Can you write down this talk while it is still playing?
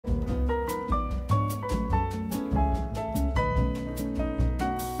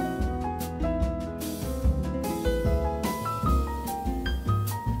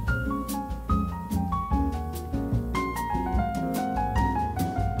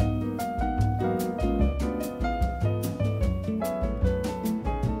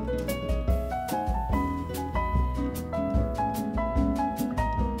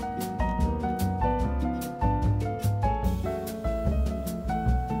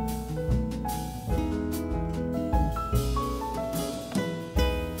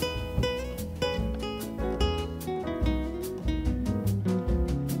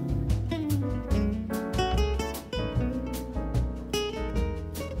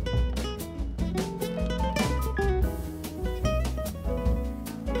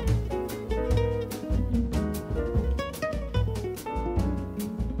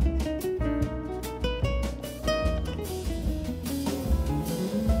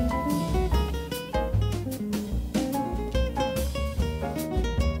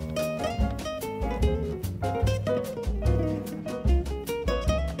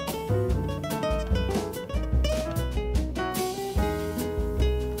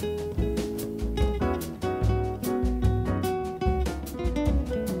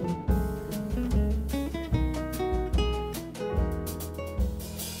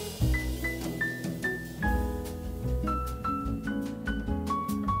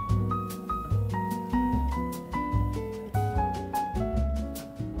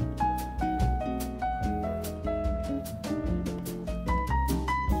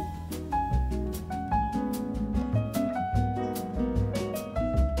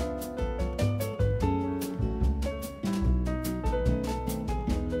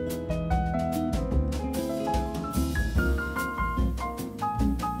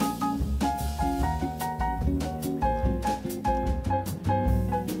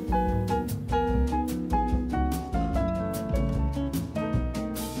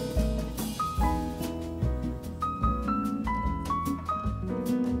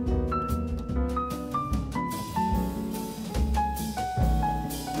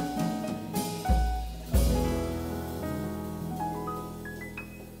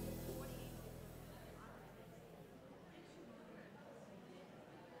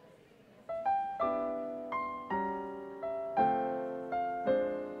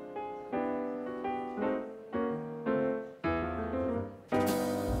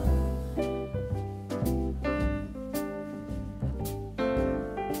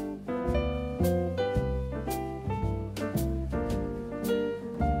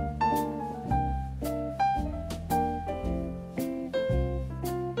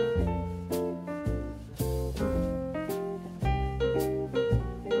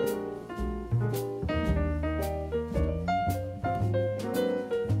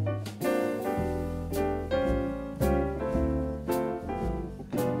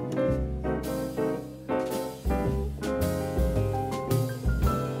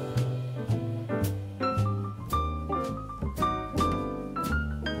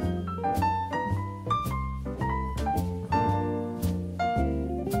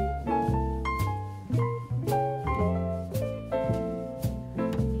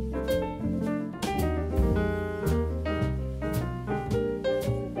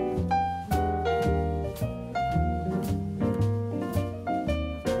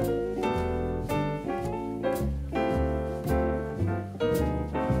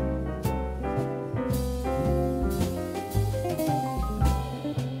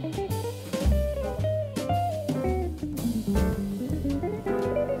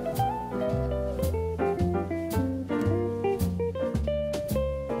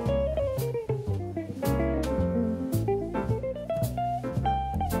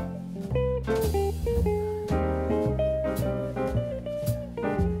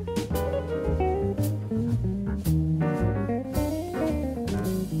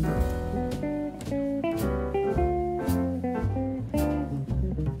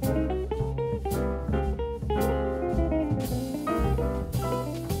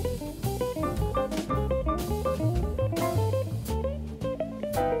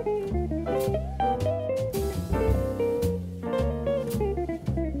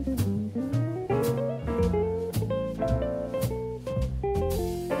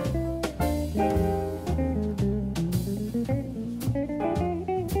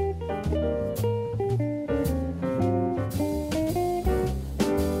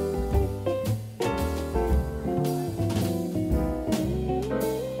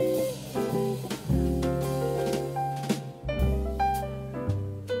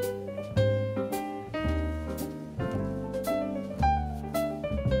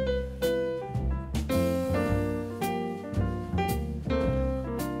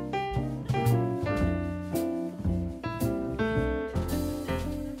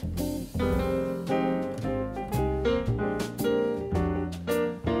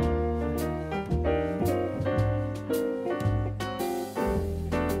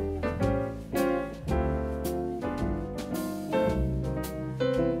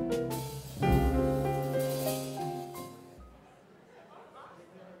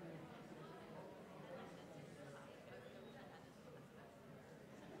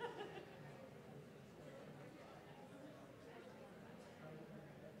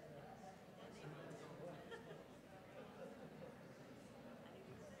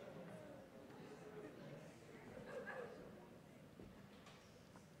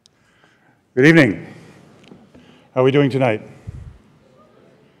Good evening. How are we doing tonight?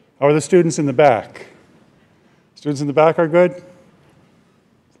 How are the students in the back? Students in the back are good?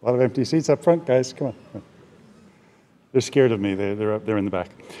 A lot of empty seats up front, guys. Come on. They're scared of me. They're in the back.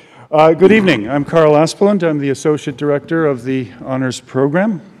 Good evening. I'm Carl Aspeland. I'm the Associate Director of the Honors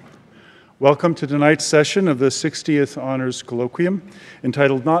Program. Welcome to tonight's session of the 60th Honors Colloquium,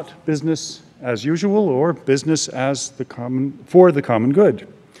 entitled Not Business as Usual or Business as for the Common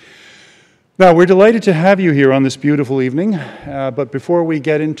Good. Now, we're delighted to have you here on this beautiful evening, but before we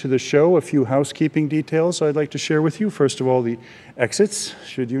get into the show, a few housekeeping details I'd like to share with you. First of all, the exits,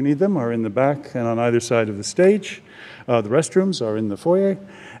 should you need them, are in the back and on either side of the stage. The restrooms are in the foyer,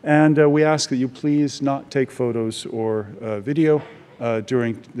 and we ask that you please not take photos or video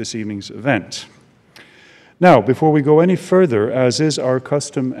during this evening's event. Now, before we go any further, as is our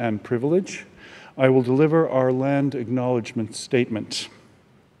custom and privilege, I will deliver our land acknowledgement statement.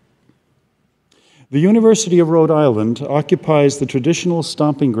 The University of Rhode Island occupies the traditional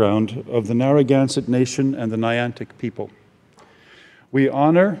stomping ground of the Narragansett Nation and the Niantic people. We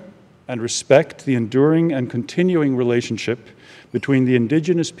honor and respect the enduring and continuing relationship between the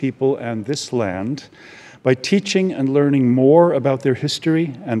indigenous people and this land by teaching and learning more about their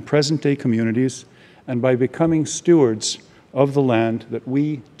history and present-day communities, and by becoming stewards of the land that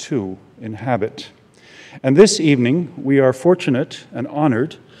we, too, inhabit. And this evening, we are fortunate and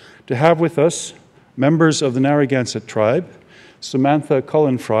honored to have with us members of the Narragansett tribe, Samantha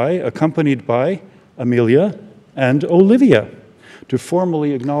Cullen-Fry, accompanied by Amelia and Olivia, to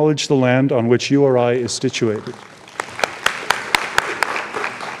formally acknowledge the land on which URI is situated.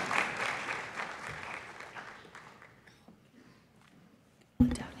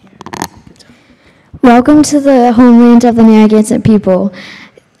 Welcome to the homeland of the Narragansett people.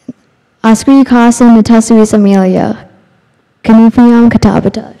 Askri Kasa Natasuis Amelia. Kanufiam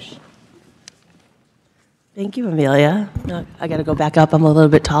Katabatash. Thank you, Amelia. I got to go back up. I'm a little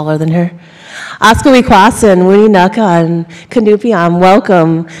bit taller than her. Askawi Kwasan, Wuni Naka, and Kanupiam,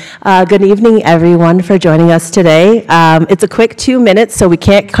 welcome. Good evening, everyone, for joining us today. It's a quick 2 minutes, so we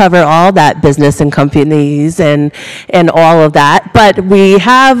can't cover all that business and companies and all of that, but we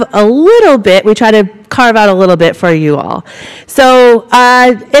have a little bit. We try to carve out a little bit for you all. So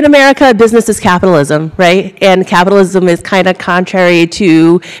in America, business is capitalism, right? And capitalism is kind of contrary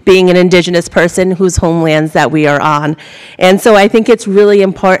to being an indigenous person whose homelands that we are on. And so I think it's really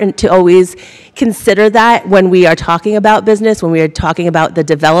important to always consider that when we are talking about business, when we are talking about the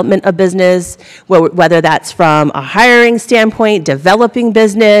development of business, whether that's from a hiring standpoint, developing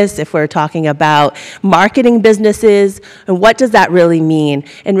business, if we're talking about marketing businesses, and what does that really mean?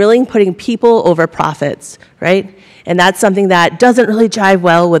 And really putting people over profits, right? And that's something that doesn't really jive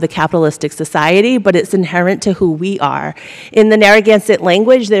well with a capitalistic society, but it's inherent to who we are. In the Narragansett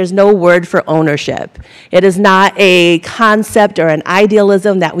language, there's no word for ownership. It is not a concept or an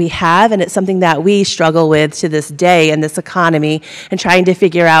idealism that we have, and it's something that we struggle with to this day in this economy and trying to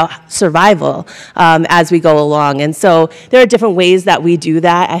figure out survival as we go along. And so there are different ways that we do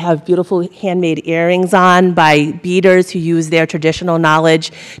that. I have beautiful handmade earrings on by beaders who use their traditional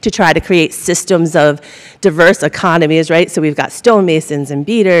knowledge to try to create systems of diverse economies, right? So we've got stonemasons and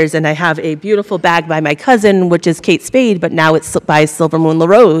beaders, and I have a beautiful bag by my cousin, which is Kate Spade, but now it's by Silver Moon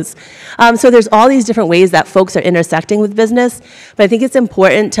LaRose. So there's all these different ways that folks are intersecting with business, but I think it's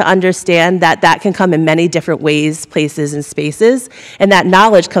important to understand that that can come in many different ways, places, and spaces, and that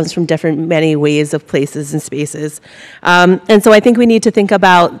knowledge comes from many ways of places and spaces. And so I think we need to think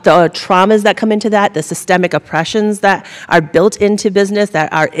about the traumas that come into that, the systemic oppressions that are built into business,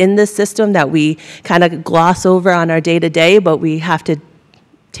 that are in this system that we kind of gloss over on our day-to-day, but we have to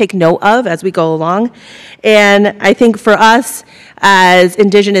take note of as we go along. And I think for us as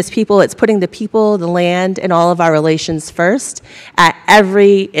indigenous people, it's putting the people, the land, and all of our relations first at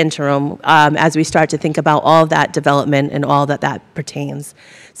every interim as we start to think about all of that development and all that pertains.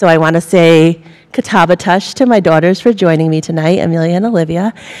 So I want to say Katabatash to my daughters for joining me tonight, Amelia and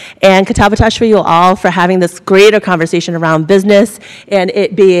Olivia, and Katabatash for you all for having this greater conversation around business and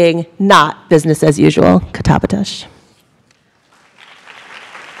it being not business as usual. Katabatash.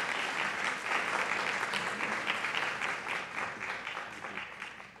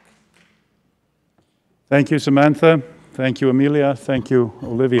 Thank you, Samantha. Thank you, Amelia. Thank you,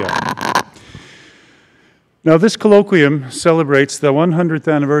 Olivia. Now, this colloquium celebrates the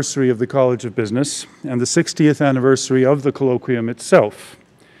 100th anniversary of the College of Business and the 60th anniversary of the colloquium itself.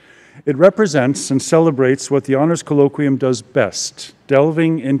 It represents and celebrates what the Honors Colloquium does best,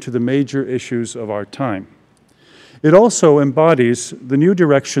 delving into the major issues of our time. It also embodies the new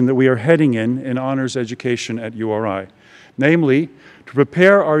direction that we are heading in honors education at URI, namely, to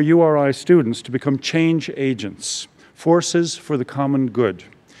prepare our URI students to become change agents, forces for the common good.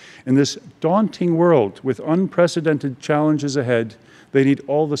 In this daunting world with unprecedented challenges ahead, they need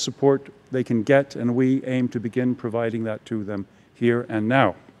all the support they can get, and we aim to begin providing that to them here and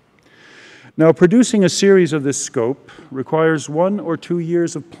now. Now, producing a series of this scope requires 1 or 2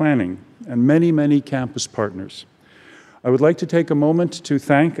 years of planning and many, many campus partners. I would like to take a moment to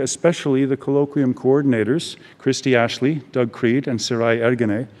thank especially the Colloquium coordinators, Christy Ashley, Doug Creed, and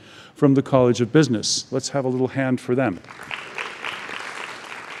R.I.S.E. from the College of Business. Let's have a little hand for them.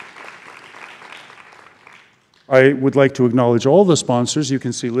 I would like to acknowledge all the sponsors you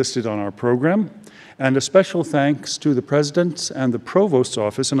can see listed on our program, and a special thanks to the President and the Provost's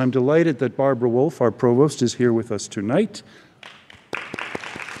office, and I'm delighted that Barbara Wolf, our Provost, is here with us tonight.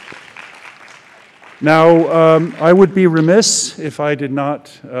 Now, I would be remiss if I did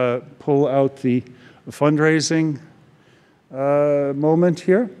not pull out the fundraising moment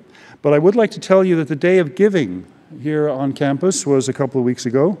here, but I would like to tell you that the Day of Giving here on campus was a couple of weeks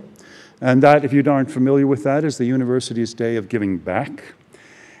ago, and that, if you aren't familiar with that, is the university's Day of Giving Back.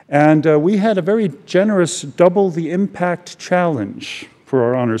 And we had a very generous Double the Impact challenge for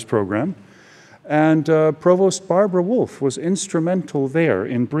our honors program. And Provost Barbara Wolf was instrumental there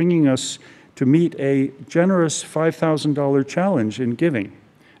in bringing us to meet a generous $5,000 challenge in giving.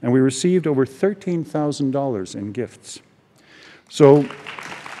 And we received over $13,000 in gifts. So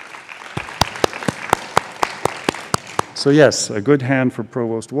yes, a good hand for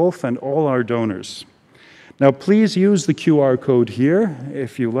Provost Wolf and all our donors. Now, please use the QR code here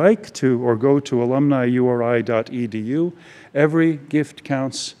if you like to, or go to alumniuri.edu. Every gift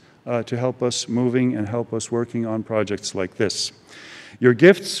counts to help us moving and help us working on projects like this. Your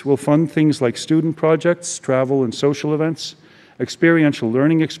gifts will fund things like student projects, travel and social events, experiential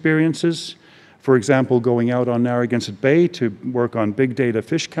learning experiences, for example, going out on Narragansett Bay to work on big data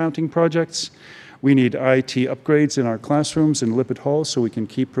fish counting projects. We need IT upgrades in our classrooms in Lippert Hall so we can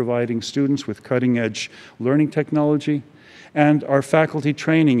keep providing students with cutting-edge learning technology. And our faculty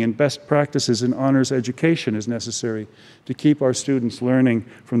training in best practices in honors education is necessary to keep our students learning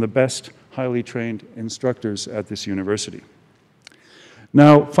from the best highly trained instructors at this university.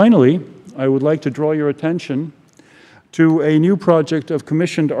 Now, finally, I would like to draw your attention to a new project of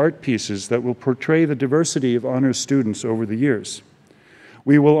commissioned art pieces that will portray the diversity of honors students over the years.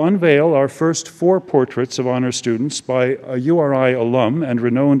 We will unveil our first 4 portraits of honors students by a URI alum and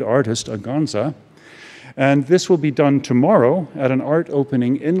renowned artist, Aganza, and this will be done tomorrow at an art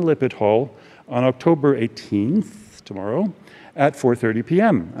opening in Lippert Hall on October 18th, tomorrow, at 4:30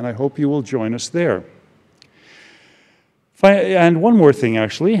 p.m., and I hope you will join us there. And one more thing,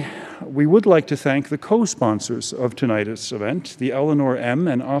 actually. We would like to thank the co-sponsors of tonight's event, the Eleanor M.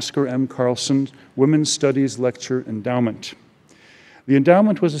 and Oscar M. Carlson Women's Studies Lecture Endowment. The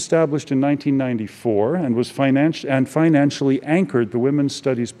endowment was established in 1994 and was financially anchored the Women's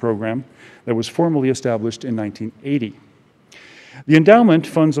Studies program that was formally established in 1980. The endowment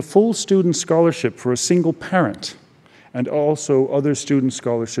funds a full student scholarship for a single parent and also other student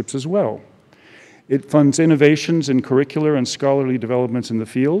scholarships as well. It funds innovations in curricular and scholarly developments in the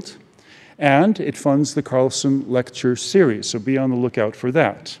field, and it funds the Carlson Lecture Series, so be on the lookout for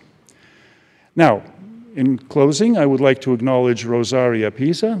that. Now, in closing, I would like to acknowledge Rosaria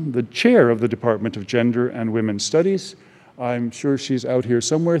Pisa, the chair of the Department of Gender and Women's Studies. I'm sure she's out here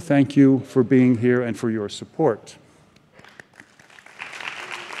somewhere. Thank you for being here and for your support.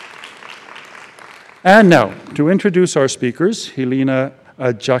 And now, to introduce our speakers, Hilina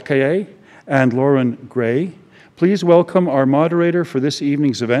Ajakaiye and Lauren Gray, please welcome our moderator for this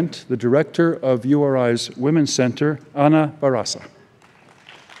evening's event, the director of URI's Women's Center, Anna Barasa.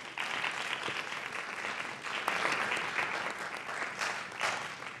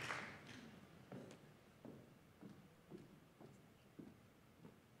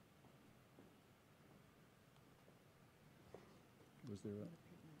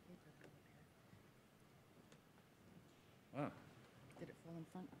 Did it fall in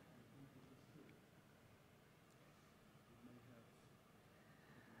front?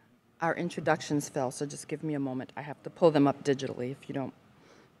 Our introductions fell, so just give me a moment. I have to pull them up digitally if you don't.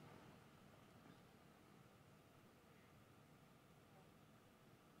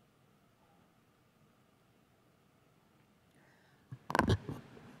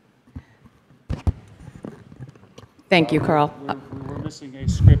 Thank you, Carl. We're missing a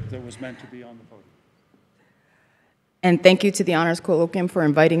script that was meant to be on the podium. And thank you to the Honors Colloquium for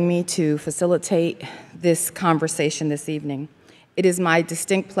inviting me to facilitate this conversation this evening. It is my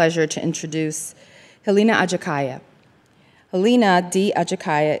distinct pleasure to introduce Hilina Ajakaiye. Hilina D.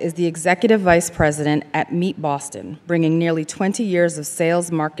 Ajakaiye is the Executive Vice President at Meet Boston, bringing nearly 20 years of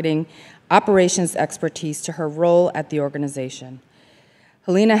sales, marketing, operations expertise to her role at the organization.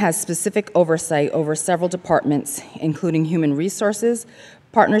 Hilina has specific oversight over several departments, including human resources,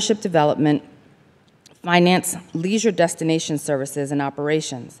 partnership development, finance, leisure destination services, and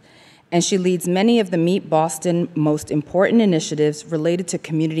operations. And she leads many of the Meet Boston most important initiatives related to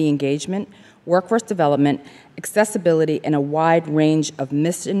community engagement, workforce development, accessibility, and a wide range of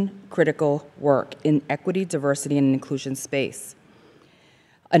mission-critical work in equity, diversity, and inclusion space.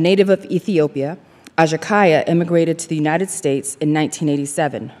 A native of Ethiopia, Ajakaiye immigrated to the United States in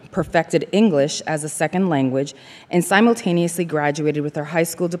 1987, perfected English as a second language, and simultaneously graduated with her high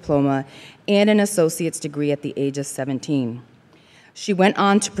school diploma and an associate's degree at the age of 17. She went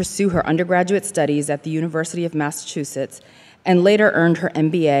on to pursue her undergraduate studies at the University of Massachusetts and later earned her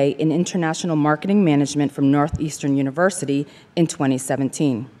MBA in International Marketing Management from Northeastern University in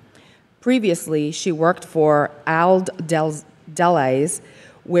 2017. Previously, she worked for R.I.S.E,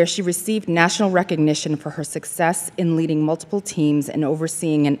 where she received national recognition for her success in leading multiple teams and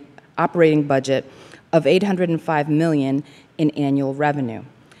overseeing an operating budget of $805 million in annual revenue.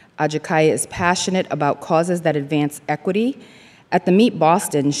 Ajakaiye is passionate about causes that advance equity. At the Meet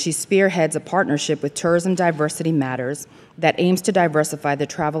Boston, she spearheads a partnership with Tourism Diversity Matters that aims to diversify the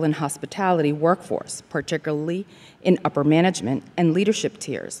travel and hospitality workforce, particularly in upper management and leadership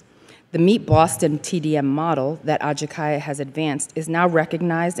tiers. The Meet Boston TDM model that Ajakaiye has advanced is now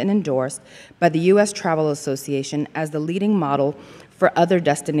recognized and endorsed by the U.S. Travel Association as the leading model for other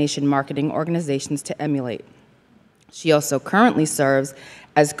destination marketing organizations to emulate. She also currently serves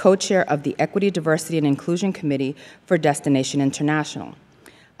as co-chair of the Equity, Diversity, and Inclusion Committee for Destination International.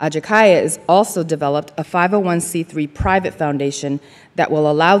 Ajakaiye has also developed a 501c3 private foundation that will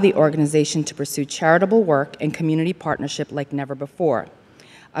allow the organization to pursue charitable work and community partnership like never before.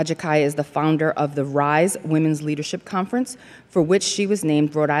 Ajakaiye is the founder of the R.I.S.E Women's Leadership Conference, for which she was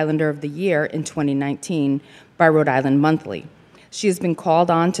named Rhode Islander of the Year in 2019 by Rhode Island Monthly. She has been called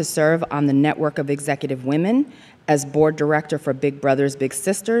on to serve on the Network of Executive Women, as board director for Big Brothers Big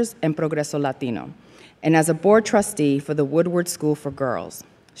Sisters and Progreso Latino, and as a board trustee for the Woodward School for Girls.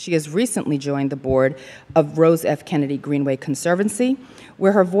 She has recently joined the board of Rose F. Kennedy Greenway Conservancy,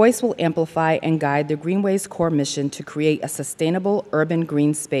 where her voice will amplify and guide the Greenway's core mission to create a sustainable urban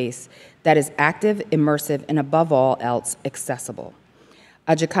green space that is active, immersive, and above all else, accessible.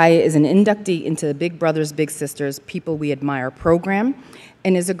 Ajakaiye is an inductee into the Big Brothers Big Sisters People We Admire program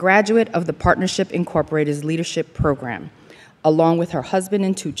and is a graduate of the Partnership Incorporated's leadership program. Along with her husband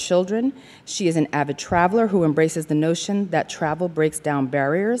and 2 children, she is an avid traveler who embraces the notion that travel breaks down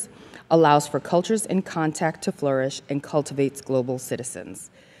barriers, allows for cultures in contact to flourish, and cultivates global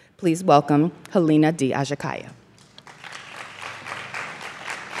citizens. Please welcome Hilina D. Ajakaiye.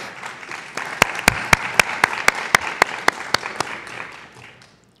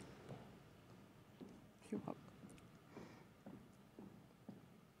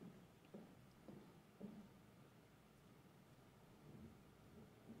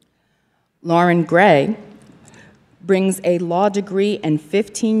 Lauren Gray brings a law degree and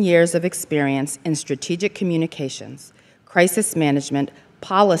 15 years of experience in strategic communications, crisis management,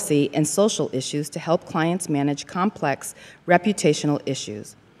 policy, and social issues to help clients manage complex reputational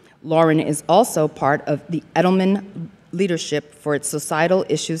issues. Lauren is also part of the Edelman leadership for its Societal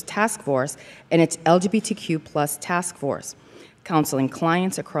Issues Task Force and its LGBTQ+ Task Force, counseling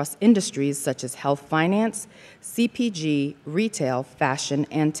clients across industries such as health finance, CPG, retail, fashion,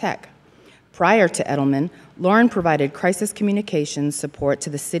 and tech. Prior to Edelman, Lauren provided crisis communications support to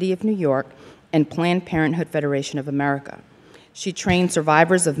the City of New York and Planned Parenthood Federation of America. She trained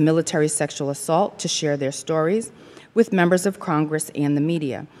survivors of military sexual assault to share their stories with members of Congress and the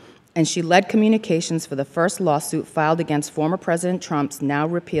media, and she led communications for the first lawsuit filed against former President Trump's now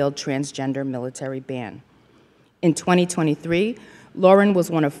repealed transgender military ban. In 2023, Lauren was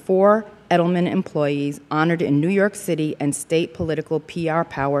one of 4 Edelman employees honored in New York City and state political PR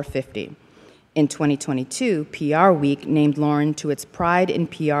Power 50. In 2022, PR Week named Lauren to its Pride in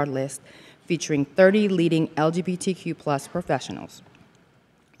PR list, featuring 30 leading LGBTQ+ professionals.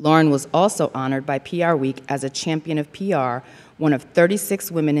 Lauren was also honored by PR Week as a champion of PR, one of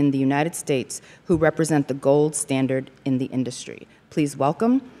 36 women in the United States who represent the gold standard in the industry. Please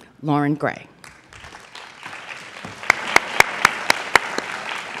welcome Lauren Gray.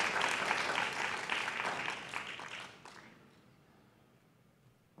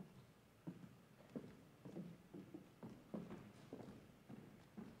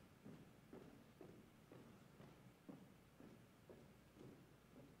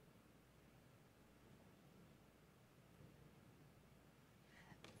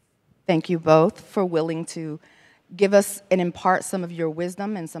 Thank you both for willing to give us and impart some of your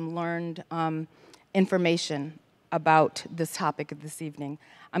wisdom and some learned information about this topic of this evening.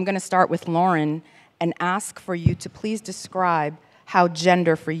 I'm going to start with Lauren and ask for you to please describe how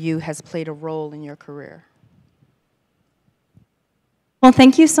gender for you has played a role in your career. Well,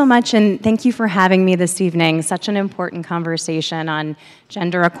 thank you so much, and thank you for having me this evening. Such an important conversation on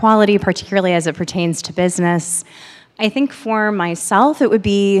gender equality, particularly as it pertains to business. I think for myself, it would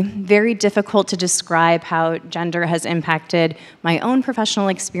be very difficult to describe how gender has impacted my own professional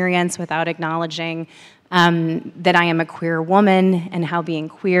experience without acknowledging that I am a queer woman and how being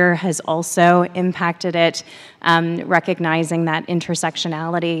queer has also impacted it, recognizing that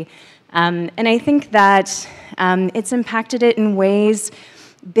intersectionality. And I think that it's impacted it in ways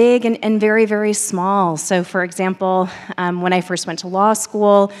big and very, very small. So for example, when I first went to law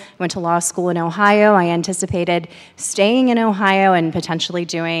school in Ohio. I anticipated staying in Ohio and potentially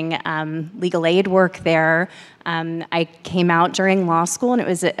doing legal aid work there. I came out during law school, and it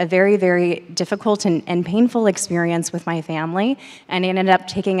was a very, very difficult and painful experience with my family, and I ended up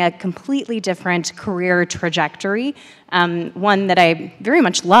taking a completely different career trajectory, one that I very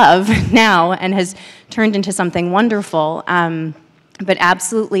much love now and has turned into something wonderful, but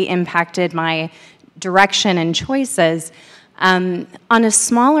absolutely impacted my direction and choices. On a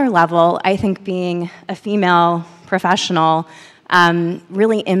smaller level, I think being a female professional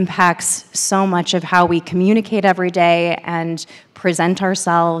really impacts so much of how we communicate every day and present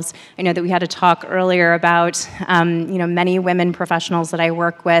ourselves. I know that we had a talk earlier about many women professionals that I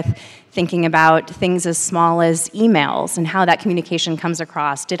work with thinking about things as small as emails and how that communication comes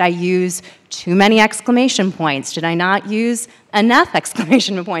across. Did I use too many exclamation points? Did I not use enough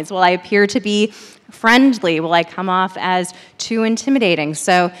exclamation points? Will I appear to be friendly? Will I come off as too intimidating?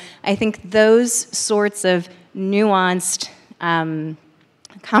 So I think those sorts of nuanced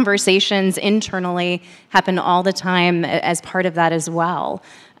conversations internally happen all the time as part of that as well.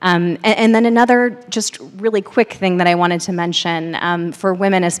 And then another just really quick thing that I wanted to mention for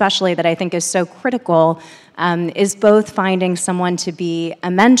women especially that I think is so critical is both finding someone to be a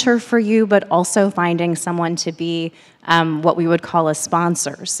mentor for you, but also finding someone to be what we would call a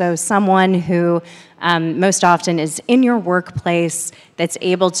sponsor. So someone who most often is in your workplace that's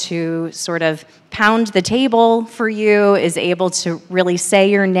able to sort of pound the table for you, is able to really say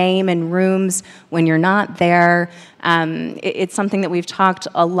your name in rooms when you're not there. It's something that we've talked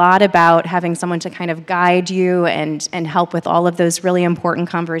a lot about, having someone to kind of guide you and help with all of those really important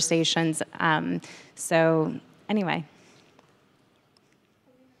conversations. So anyway.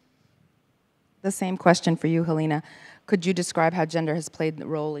 The same question for you, Hilina. Could you describe how gender has played a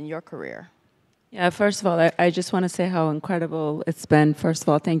role in your career? Yeah, first of all, I just want to say how incredible it's been. First of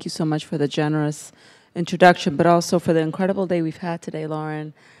all, thank you so much for the generous introduction, but also for the incredible day we've had today,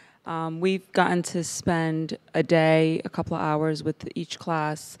 Lauren. We've gotten to spend a day, a couple of hours with each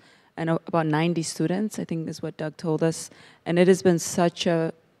class, and about 90 students, I think is what Doug told us. And it has been such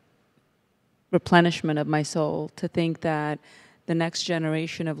a replenishment of my soul to think that the next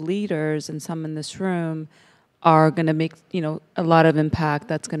generation of leaders, and some in this room, are going to make, a lot of impact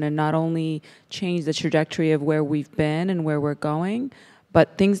that's going to not only change the trajectory of where we've been and where we're going,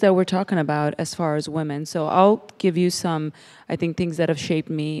 but things that we're talking about as far as women. So I'll give you some, I think, things that have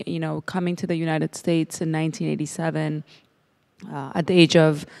shaped me. Coming to the United States in 1987, at the age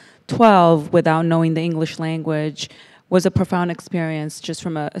of 12, without knowing the English language, was a profound experience just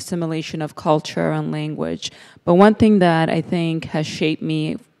from a assimilation of culture and language. But one thing that I think has shaped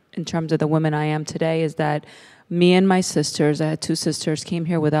me in terms of the woman I am today is that me and my sisters, I had two sisters, came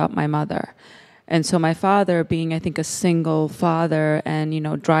here without my mother. And so my father, being, I think, a single father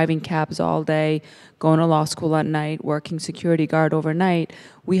and, driving cabs all day, going to law school at night, working security guard overnight,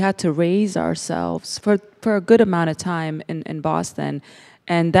 we had to raise ourselves for a good amount of time in Boston.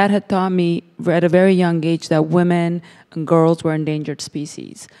 And that had taught me at a very young age that women and girls were endangered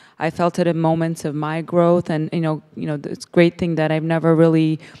species. I felt it in moments of my growth, and it's a great thing that I've never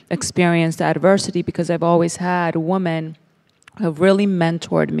really experienced adversity because I've always had women who have really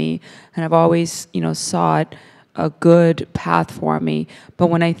mentored me, and I've always sought a good path for me. But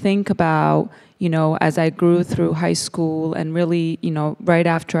when I think about as I grew through high school and really, right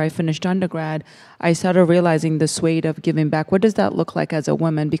after I finished undergrad, I started realizing this weight of giving back. What does that look like as a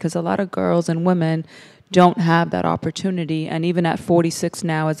woman? Because a lot of girls and women don't have that opportunity. And even at 46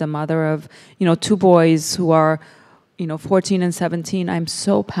 now, as a mother of, two boys who are, 14 and 17, I'm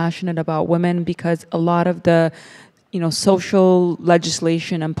so passionate about women because a lot of the social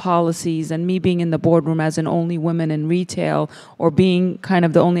legislation and policies, and me being in the boardroom as an only woman in retail, or being kind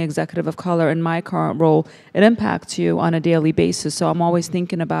of the only executive of color in my current role, it impacts you on a daily basis. So I'm always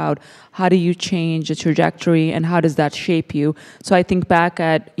thinking about how do you change the trajectory and how does that shape you. So I think back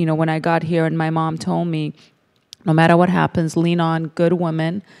at, when I got here and my mom told me, no matter what happens, lean on good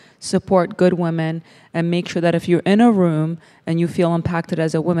women, support good women, and make sure that if you're in a room and you feel impacted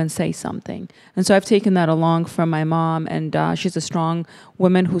as a woman, say something. And so I've taken that along from my mom, and she's a strong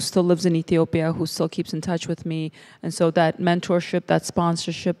woman who still lives in Ethiopia, who still keeps in touch with me. And so that mentorship, that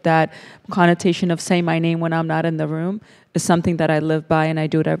sponsorship, that connotation of saying my name when I'm not in the room is something that I live by, and I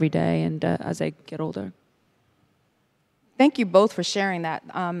do it every day and as I get older. Thank you both for sharing that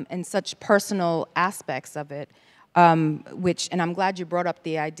and such personal aspects of it. And I'm glad you brought up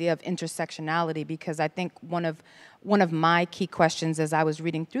the idea of intersectionality, because I think one of my key questions as I was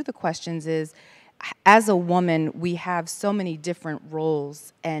reading through the questions is, as a woman, we have so many different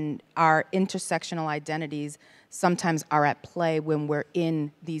roles, and our intersectional identities sometimes are at play when we're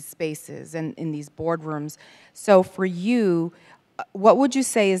in these spaces and in these boardrooms. So for you, what would you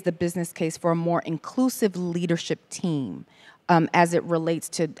say is the business case for a more inclusive leadership team as it relates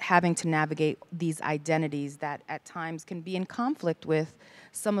to having to navigate these identities that at times can be in conflict with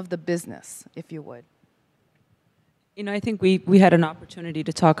some of the business, if you would? I think we had an opportunity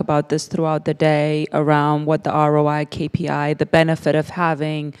to talk about this throughout the day around what the ROI, KPI, the benefit of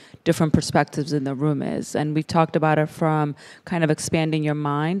having different perspectives in the room is. And we've talked about it from kind of expanding your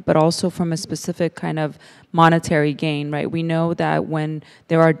mind, but also from a specific kind of monetary gain, right? We know that when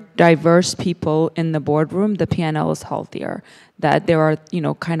there are diverse people in the boardroom, the P&L is healthier, that there are,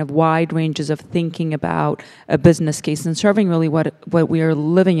 kind of wide ranges of thinking about a business case and serving really what we are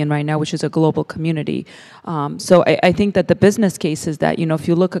living in right now, which is a global community. So I think that the business case is that, if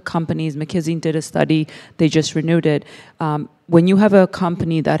you look at companies, McKinsey did a study, they just renewed it. When you have a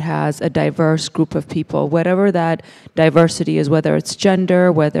company that has a diverse group of people, whatever that diversity is, whether it's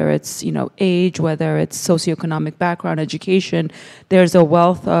gender, whether it's, age, whether it's socioeconomic background, education, there's a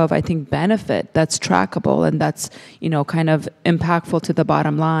wealth of, I think, benefit that's trackable and that's, kind of impactful to the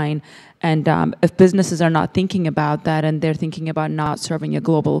bottom line. And if businesses are not thinking about that and they're thinking about not serving a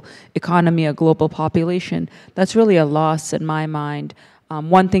global economy, a global population, that's really a loss in my mind.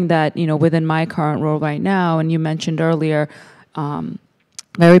 One thing that, within my current role right now, and you mentioned earlier,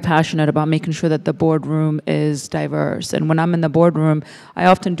 very passionate about making sure that the boardroom is diverse. And when I'm in the boardroom, I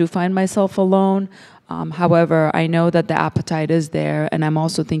often do find myself alone. However, I know that the appetite is there, and I'm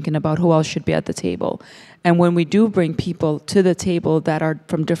also thinking about who else should be at the table. And when we do bring people to the table that are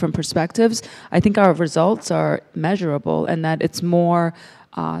from different perspectives, I think our results are measurable, and that it's more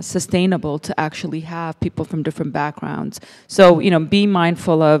sustainable to actually have people from different backgrounds. So, be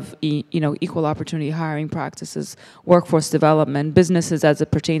mindful of, equal opportunity hiring practices, workforce development, businesses as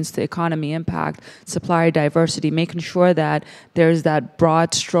it pertains to economy impact, supplier diversity, making sure that there's that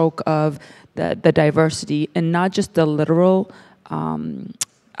broad stroke of the diversity, and not just the literal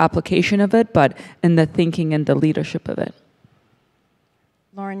application of it, but in the thinking and the leadership of it.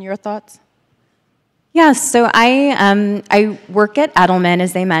 Lauren, your thoughts? Yes, so I work at Edelman,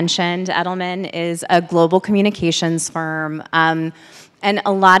 as they mentioned. Edelman is a global communications firm. And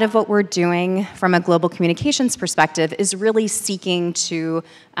a lot of what we're doing from a global communications perspective is really seeking to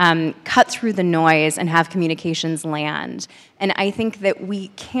cut through the noise and have communications land. And I think that we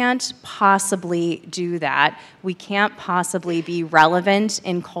can't possibly do that. We can't possibly be relevant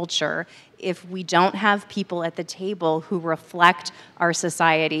in culture if we don't have people at the table who reflect our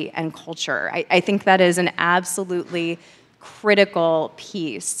society and culture. I think that is an absolutely critical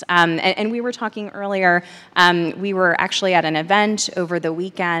piece. And we were talking earlier, we were actually at an event over the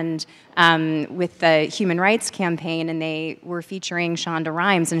weekend with the Human Rights Campaign, and they were featuring Shonda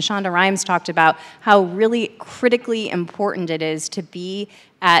Rhimes. And Shonda Rhimes talked about how really critically important it is to be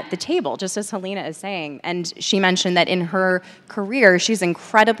at the table, just as Hilina is saying. And she mentioned that in her career, she's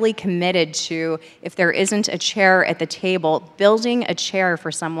incredibly committed to, if there isn't a chair at the table, building a chair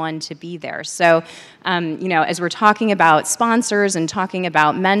for someone to be there. So, as we're talking about sponsors and talking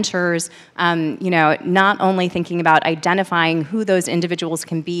about mentors, not only thinking about identifying who those individuals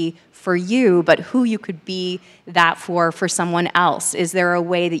can be for you, but who you could be that for someone else. Is there a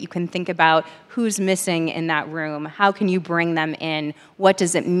way that you can think about who's missing in that room? How can you bring them in? What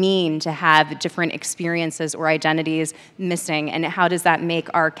does it mean to have different experiences or identities missing? And how does that make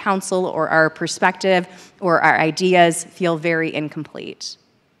our counsel or our perspective or our ideas feel very incomplete?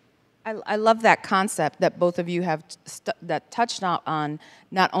 I love that concept that both of you have that touched on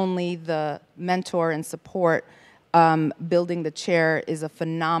not only the mentor and support. Building the chair is a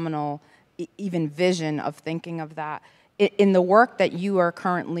phenomenal even vision of thinking of that. In the work that you are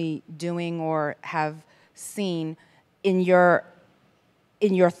currently doing or have seen, in your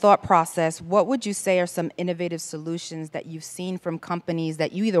thought process, what would you say are some innovative solutions that you've seen from companies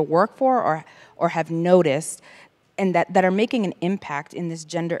that you either work for or have noticed, and that are making an impact in this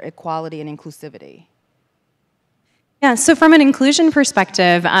gender equality and inclusivity? Yeah, so from an inclusion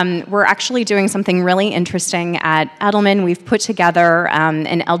perspective, we're actually doing something really interesting at Edelman. We've put together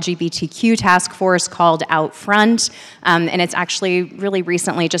an LGBTQ task force called Out Front, and it's actually really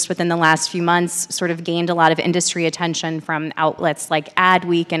recently, just within the last few months, sort of gained a lot of industry attention from outlets like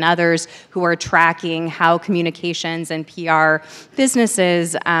Adweek and others who are tracking how communications and PR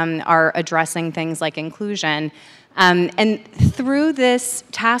businesses are addressing things like inclusion. And through this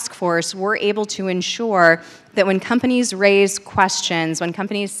task force, we're able to ensure that when companies raise questions, when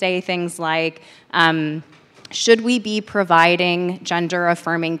companies say things like, should we be providing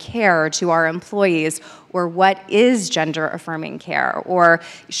gender-affirming care to our employees? Or what is gender-affirming care? Or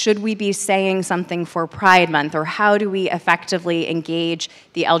should we be saying something for Pride Month? Or how do we effectively engage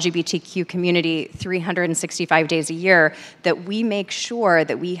the LGBTQ community 365 days a year, that we make sure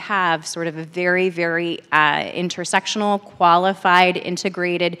that we have sort of a very, very intersectional, qualified,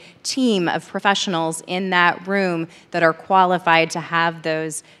 integrated team of professionals in that room that are qualified to have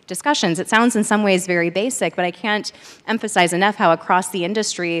those discussions. It sounds in some ways very basic, but I can't emphasize enough how across the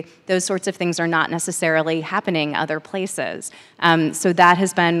industry, those sorts of things are not necessarily happening other places. So that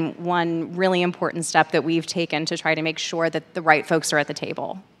has been one really important step that we've taken to try to make sure that the right folks are at the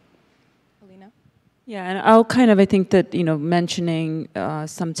table. Yeah, and I'll kind of, I think that, mentioning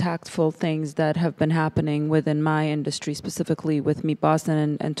some tactful things that have been happening within my industry, specifically with Meet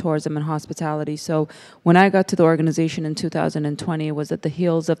Boston and tourism and hospitality. So when I got to the organization in 2020, it was at the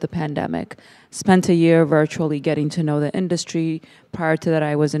heels of the pandemic. Spent a year virtually getting to know the industry. Prior to that,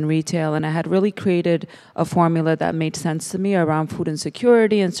 I was in retail, and I had really created a formula that made sense to me around food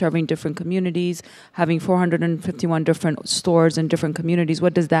insecurity and serving different communities, having 451 different stores in different communities.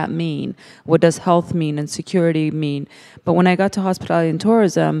 What does that mean? What does health mean and security mean? But when I got to hospitality and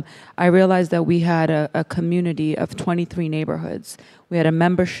tourism, I realized that we had a community of 23 neighborhoods. We had a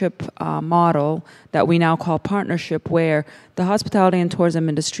membership model that we now call partnership, where the hospitality and tourism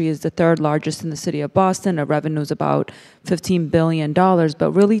industry is the third largest in the city of Boston. Our revenue is about $15 billion,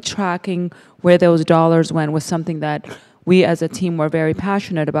 but really tracking where those dollars went was something that we as a team were very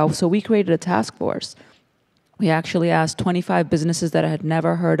passionate about. So we created a task force. We actually asked 25 businesses that had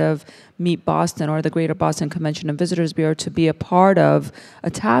never heard of Meet Boston or the Greater Boston Convention and Visitors Bureau to be a part of a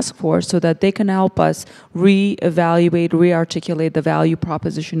task force so that they can help us reevaluate, re-articulate the value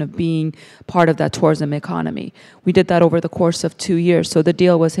proposition of being part of that tourism economy. We did that over the course of 2 years. So the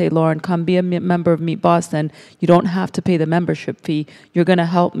deal was, hey, Lauren, come be a member of Meet Boston. You don't have to pay the membership fee. You're going to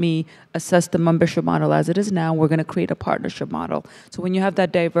help me assess the membership model as it is now. We're going to create a partnership model. So when you have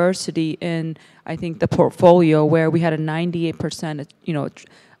that diversity in, I think, the portfolio, where we had a 98%,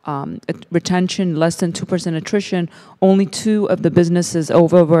 retention, less than 2% attrition, only 2 of the businesses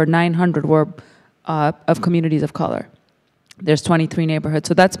over 900 were of communities of color. There's 23 neighborhoods.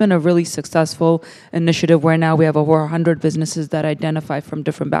 So that's been a really successful initiative where now we have over 100 businesses that identify from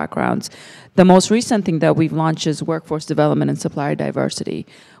different backgrounds. The most recent thing that we've launched is workforce development and supplier diversity.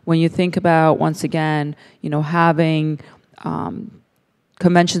 When you think about, once again, having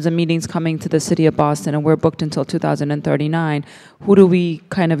conventions and meetings coming to the city of Boston, and we're booked until 2039, who do we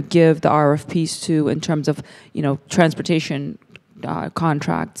kind of give the RFPs to in terms of, transportation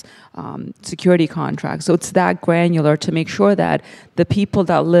contracts, security contracts? So it's that granular to make sure that the people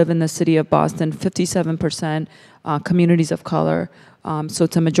that live in the city of Boston, 57% communities of color, so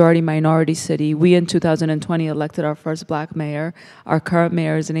it's a majority minority city. We in 2020 elected our first black mayor. Our current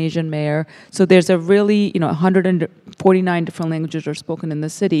mayor is an Asian mayor. So there's a really, 149 different languages are spoken in the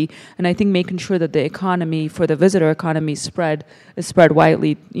city. And I think making sure that the economy, for the visitor economy, is spread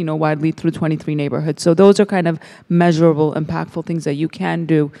widely, widely through 23 neighborhoods. So those are kind of measurable, impactful things that you can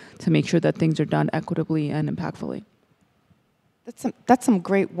do to make sure that things are done equitably and impactfully. That's some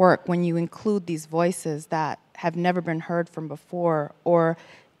great work when you include these voices that have never been heard from before, or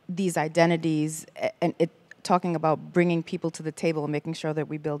these identities, and talking about bringing people to the table and making sure that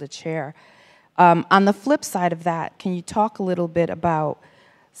we build a chair. On the flip side of that, can you talk a little bit about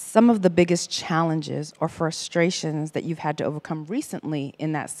some of the biggest challenges or frustrations that you've had to overcome recently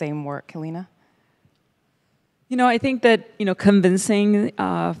in that same work, Hilina? I think that, convincing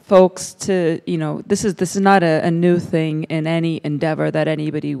folks to, this is not a new thing in any endeavor that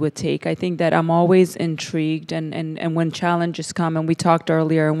anybody would take. I think that I'm always intrigued, and when challenges come, and we talked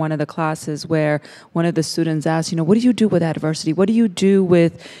earlier in one of the classes where one of the students asked, what do you do with adversity? What do you do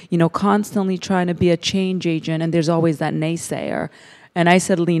with, constantly trying to be a change agent, and there's always that naysayer? And I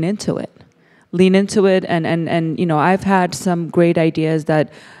said, lean into it. Lean into it, and I've had some great ideas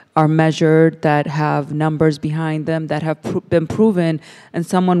that are measured, that have numbers behind them, that have been proven, and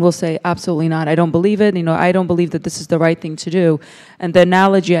someone will say, absolutely not, I don't believe it, I don't believe that this is the right thing to do. And the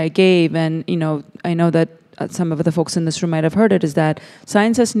analogy I gave, and I know that some of the folks in this room might have heard it, is that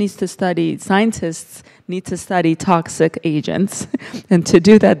scientists need to study toxic agents. And to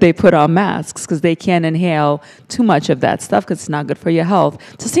do that, they put on masks because they can't inhale too much of that stuff because it's not good for your health.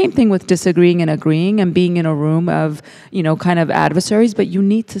 It's the same thing with disagreeing and agreeing and being in a room of, kind of adversaries, but you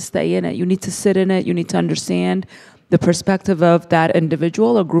need to stay in it. You need to sit in it. You need to understand the perspective of that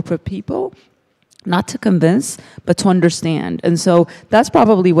individual or group of people. Not to convince, but to understand. And so that's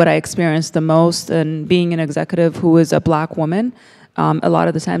probably what I experienced the most. And being an executive who is a Black woman, a lot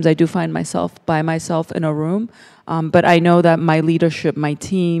of the times I do find myself by myself in a room. But I know that my leadership, my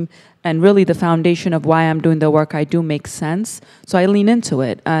team, and really the foundation of why I'm doing the work I do makes sense. So I lean into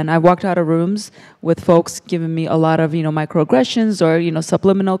it. And I walked out of rooms with folks giving me a lot of, microaggressions or,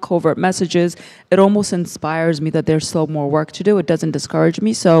 subliminal covert messages. It almost inspires me that there's still more work to do. It doesn't discourage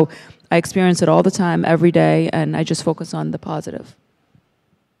me. So I experience it all the time, every day, and I just focus on the positive.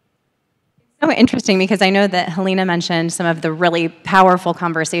 So interesting, because I know that Hilina mentioned some of the really powerful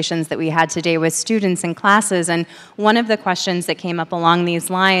conversations that we had today with students in classes, and one of the questions that came up along these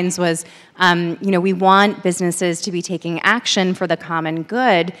lines was, we want businesses to be taking action for the common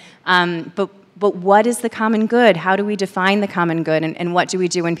good, but what is the common good? How do we define the common good, and what do we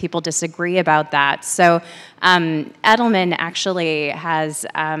do when people disagree about that? So Edelman actually has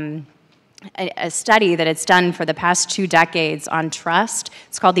a study that it's done for the past 2 decades on trust.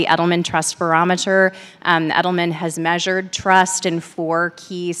 It's called the Edelman Trust Barometer. Edelman has measured trust in 4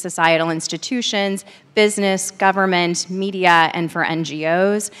 key societal institutions: business, government, media, and for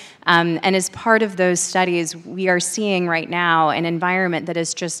NGOs. And as part of those studies, we are seeing right now an environment that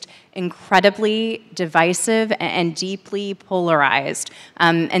is just incredibly divisive and deeply polarized.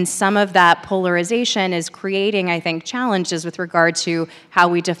 And some of that polarization is creating, I think, challenges with regard to how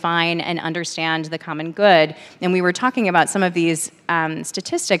we define and understand the common good. And we were talking about some of these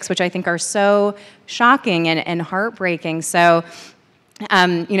statistics, which I think are so shocking and heartbreaking. So,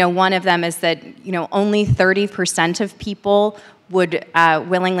 one of them is that, only 30% of people would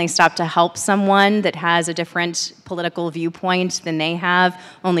willingly stop to help someone that has a different political viewpoint than they have.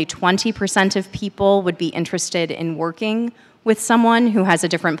 Only 20% of people would be interested in working with someone who has a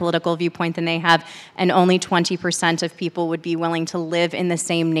different political viewpoint than they have, and only 20% of people would be willing to live in the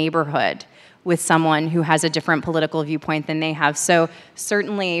same neighborhood with someone who has a different political viewpoint than they have. So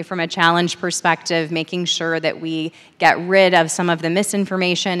certainly from a challenge perspective, making sure that we get rid of some of the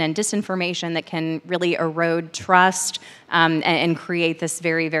misinformation and disinformation that can really erode trust and create this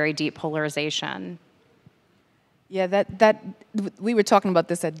very, very deep polarization. Yeah, that we were talking about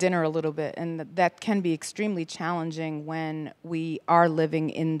this at dinner a little bit, and that can be extremely challenging when we are living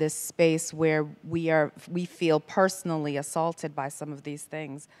in this space where we feel personally assaulted by some of these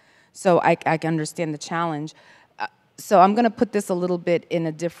things. So I can understand the challenge. So I'm going to put this a little bit in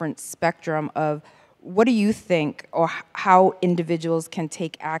a different spectrum of what do you think, or how individuals can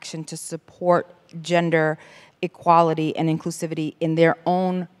take action to support gender equality and inclusivity in their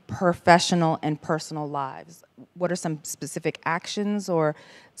own professional and personal lives? What are some specific actions or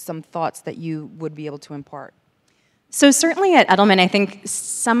some thoughts that you would be able to impart? So certainly at Edelman, I think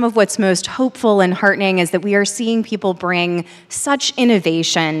some of what's most hopeful and heartening is that we are seeing people bring such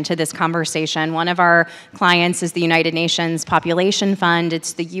innovation to this conversation. One of our clients is the United Nations Population Fund.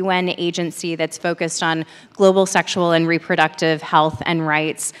 It's the UN agency that's focused on global sexual and reproductive health and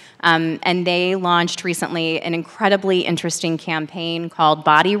rights. And they launched recently an incredibly interesting campaign called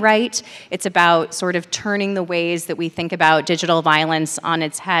Body Right. It's about sort of turning the ways that we think about digital violence on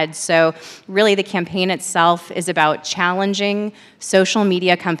its head. So really the campaign itself is about challenging social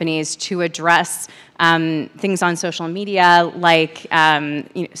media companies to address things on social media like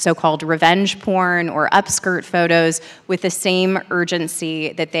so-called revenge porn or upskirt photos with the same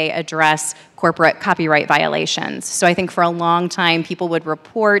urgency that they address corporate copyright violations. So I think for a long time, people would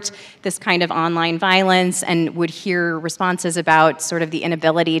report this kind of online violence and would hear responses about sort of the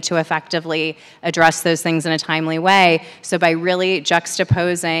inability to effectively address those things in a timely way. So by really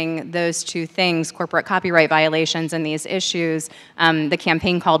juxtaposing those two things, corporate copyright violations and these issues, the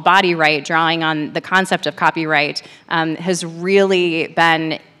campaign called Body Right, drawing on the concept of copyright has really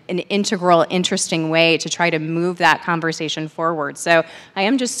been an integral, interesting way to try to move that conversation forward. So I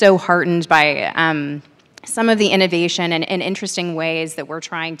am just so heartened by some of the innovation and interesting ways that we're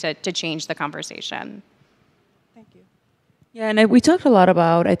trying to change the conversation. Yeah, and we talked a lot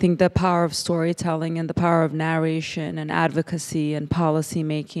about, I think, the power of storytelling and the power of narration and advocacy and policy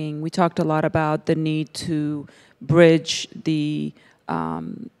making. We talked a lot about the need to bridge the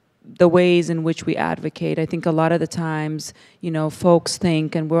ways in which we advocate. I think a lot of the times, you know, folks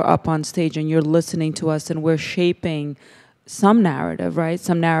think, and we're up on stage and you're listening to us and we're shaping some narrative, right?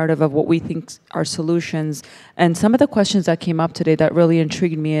 Some narrative of what we think are solutions. And some of the questions that came up today that really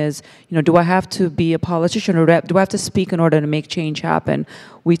intrigued me is, you know, do I have to be a politician or do I have to speak in order to make change happen?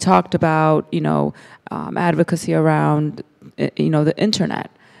 We talked about, you know, advocacy around, you know, the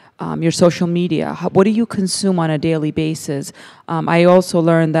internet. Your social media, what do you consume on a daily basis? I also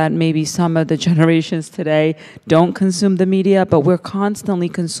learned that maybe some of the generations today don't consume the media, but we're constantly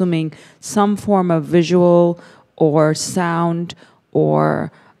consuming some form of visual or sound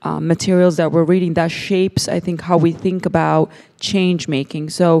or materials that we're reading that shapes, I think, how we think about change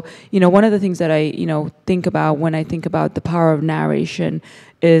making. So, you know, one of the things that I, you know, think about when I think about the power of narration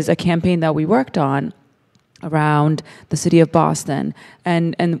is a campaign that we worked on around the city of Boston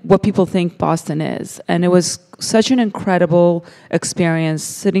and what people think Boston is. And it was such an incredible experience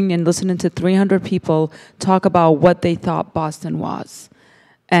sitting and listening to 300 people talk about what they thought Boston was.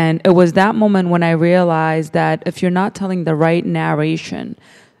 And it was that moment when I realized that if you're not telling the right narration,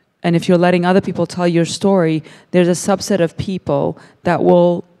 and if you're letting other people tell your story, there's a subset of people that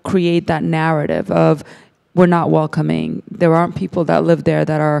will create that narrative of, we're not welcoming. There aren't people that live there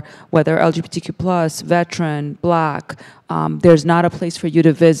that are, whether LGBTQ+, veteran, Black, there's not a place for you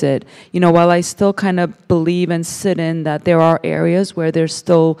to visit. You know, while I still kind of believe and sit in that there are areas where there's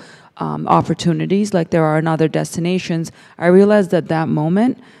still opportunities, like there are in other destinations, I realized at that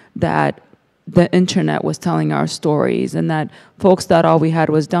moment that the internet was telling our stories and that folks thought all we had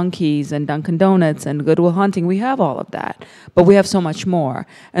was Dunkies and Dunkin' Donuts and Good Will Hunting. We have all of that, but we have so much more.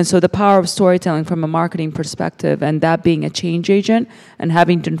 And so the power of storytelling from a marketing perspective and that being a change agent and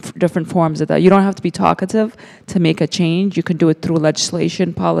having different forms of that. You don't have to be talkative to make a change. You can do it through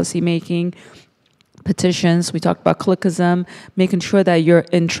legislation, policy making, petitions. We talked about clickism, making sure that you're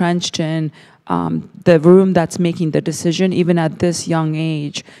entrenched in the room that's making the decision. Even at this young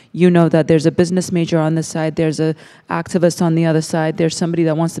age, you know that there's a business major on this side, there's an activist on the other side, there's somebody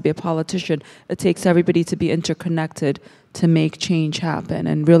that wants to be a politician. It takes everybody to be interconnected to make change happen,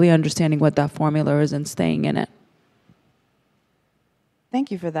 and really understanding what that formula is and staying in it. Thank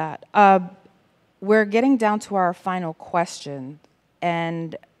you for that. We're getting down to our final question,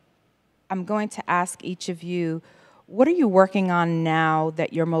 and I'm going to ask each of you, what are you working on now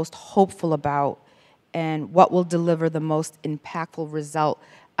that you're most hopeful about, and what will deliver the most impactful result?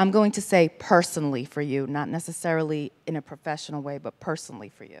 I'm going to say personally for you, not necessarily in a professional way, but personally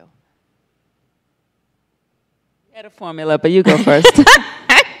for you. You had a formula, but you go first.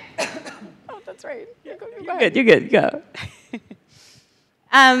 Oh, that's right. You're good, go.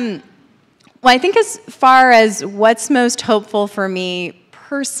 Well, I think as far as what's most hopeful for me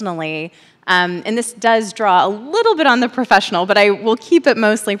personally, and this does draw a little bit on the professional, but I will keep it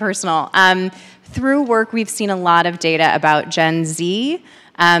mostly personal. Through work, we've seen a lot of data about Gen Z,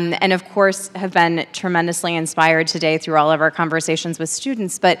 and of course have been tremendously inspired today through all of our conversations with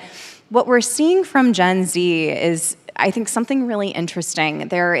students. But what we're seeing from Gen Z is, I think, something really interesting.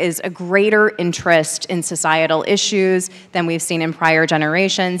 There is a greater interest in societal issues than we've seen in prior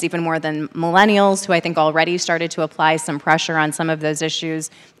generations, even more than millennials, who I think already started to apply some pressure on some of those issues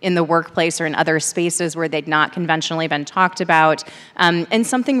in the workplace or in other spaces where they'd not conventionally been talked about. And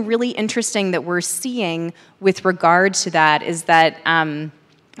something really interesting that we're seeing with regard to that is that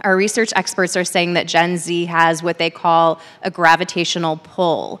our research experts are saying that Gen Z has what they call a gravitational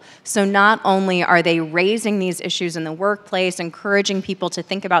pull. So not only are they raising these issues in the workplace, encouraging people to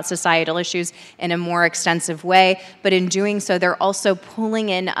think about societal issues in a more extensive way, but in doing so, they're also pulling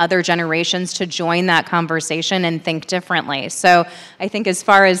in other generations to join that conversation and think differently. So I think as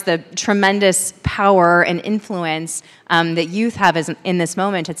far as the tremendous power and influence that youth have in this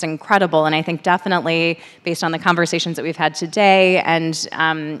moment, it's incredible. And I think definitely, based on the conversations that we've had today and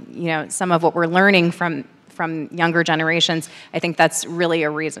you know, some of what we're learning from younger generations, I think that's really a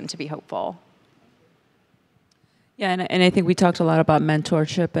reason to be hopeful. Yeah, and I think we talked a lot about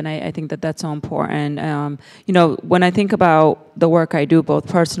mentorship, and I think that that's so important. You know, when I think about the work I do, both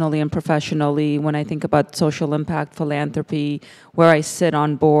personally and professionally, when I think about social impact, philanthropy, where I sit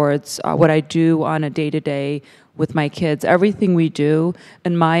on boards, what I do on a day-to-day with my kids, everything we do,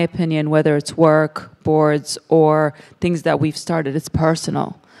 in my opinion, whether it's work, boards, or things that we've started, it's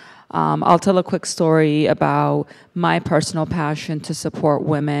personal. I'll tell a quick story about my personal passion to support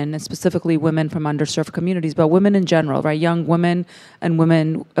women, and specifically women from underserved communities, but women in general, right? Young women and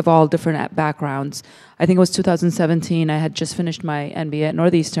women of all different backgrounds. I think it was 2017, I had just finished my MBA at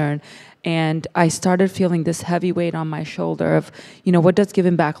Northeastern, and I started feeling this heavy weight on my shoulder of, you know, what does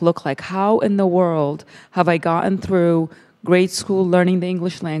giving back look like? How in the world have I gotten through grade school learning the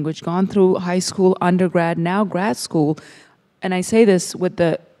English language, gone through high school, undergrad, now grad school? And I say this with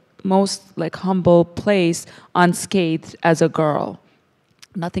the most like humble place, unscathed as a girl.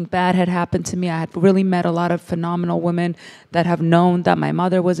 Nothing bad had happened to me. I had really met a lot of phenomenal women that have known that my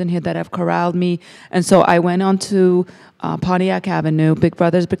mother was in here, that have corralled me. And so I went on to Pontiac Avenue, Big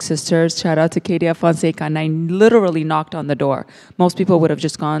Brothers, Big Sisters, shout out to Katie F. Fonseca, and I literally knocked on the door. Most people would have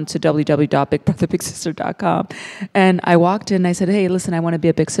just gone to www.bigbrotherBigSister.com. And I walked in and I said, hey, listen, I want to be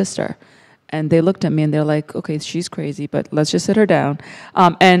a big sister. And they looked at me and they're like, okay, she's crazy, but let's just sit her down.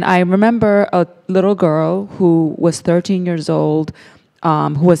 And I remember a little girl who was 13 years old,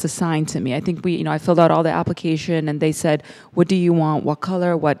 who was assigned to me. I think I filled out all the application and they said, what do you want? What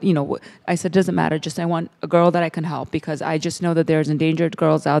color? I said, doesn't matter. Just I want a girl that I can help because I just know that there's endangered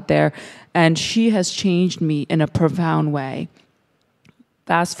girls out there. And she has changed me in a profound way.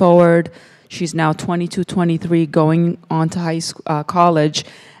 Fast forward, she's now 22, 23, going on to high school, college.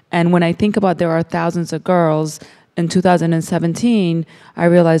 And when I think about there are thousands of girls, in 2017, I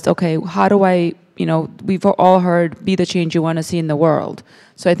realized, okay, how do I, we've all heard, be the change you want to see in the world.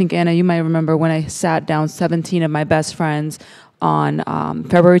 So I think, Anna, you might remember when I sat down 17 of my best friends on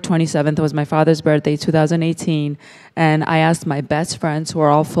February 27th, it was my father's birthday, 2018, and I asked my best friends, who are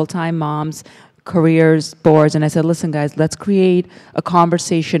all full-time moms, careers, boards, and I said, listen, guys, let's create a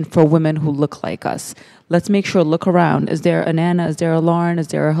conversation for women who look like us. Let's make sure, look around. Is there an Anna? Is there a Lauren? Is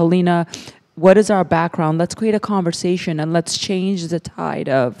there a Hilina? What is our background? Let's create a conversation and let's change the tide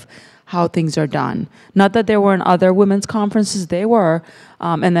of how things are done. Not that there weren't other women's conferences, they were.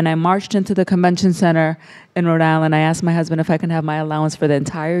 And then I marched into the convention center in Rhode Island. I asked my husband if I can have my allowance for the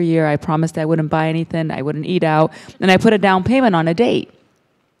entire year. I promised I wouldn't buy anything, I wouldn't eat out. And I put a down payment on a date.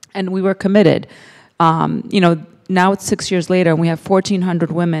 And we were committed. Now it's 6 years later and we have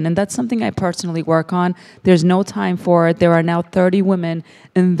 1,400 women, and that's something I personally work on. There's no time for it. There are now 30 women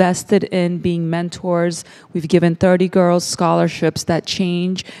invested in being mentors. We've given 30 girls scholarships that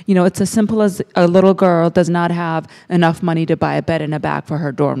change. It's as simple as a little girl does not have enough money to buy a bed and a bag for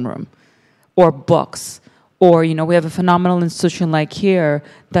her dorm room, or books. Or, we have a phenomenal institution like here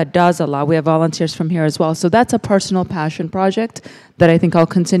that does allow. We have volunteers from here as well. So that's a personal passion project that I think I'll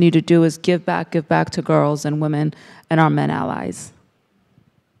continue to do, is give back to girls and women and our men allies.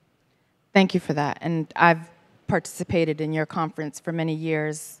 Thank you for that. And I've participated in your conference for many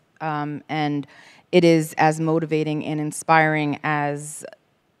years, and it is as motivating and inspiring as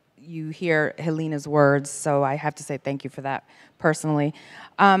you hear Hilina's words, so I have to say thank you for that personally.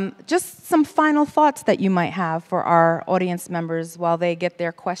 Just some final thoughts that you might have for our audience members while they get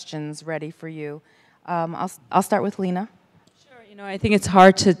their questions ready for you. I'll start with Lena. Sure. I think it's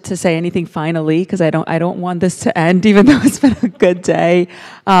hard to say anything finally because I don't want this to end, even though it's been a good day.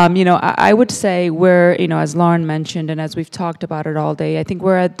 I would say we're, as Lauren mentioned, and as we've talked about it all day, I think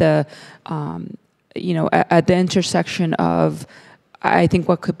we're at the, at the intersection of, I think,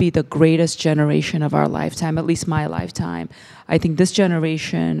 what could be the greatest generation of our lifetime, at least my lifetime. I think this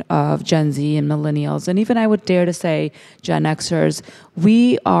generation of Gen Z and millennials, and even I would dare to say Gen Xers,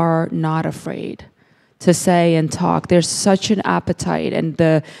 we are not afraid to say and talk. There's such an appetite, and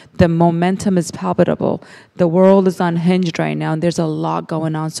the momentum is palpable. The world is unhinged right now, and there's a lot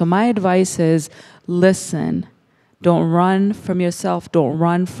going on. So my advice is listen. Don't run from yourself. Don't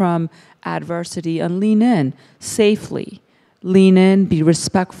run from adversity, and lean in safely. Lean in, be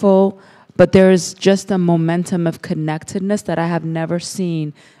respectful, but there is just a momentum of connectedness that I have never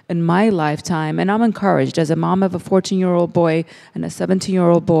seen in my lifetime. And I'm encouraged as a mom of a 14-year-old boy and a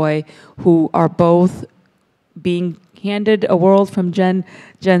 17-year-old boy who are both being handed a world from Gen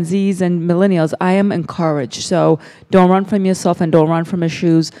Zs and millennials. I am encouraged. So don't run from yourself and don't run from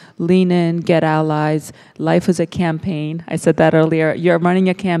issues. Lean in, get allies. Life is a campaign. I said that earlier. You're running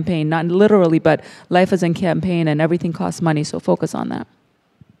a campaign, not literally, but life is a campaign and everything costs money, so focus on that.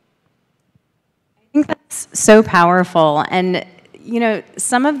 I think that's so powerful. And,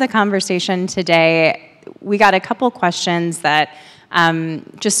 some of the conversation today, we got a couple questions that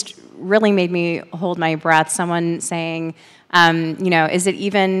just really made me hold my breath. Someone saying, is it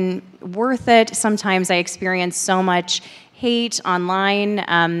even worth it? Sometimes I experience so much hate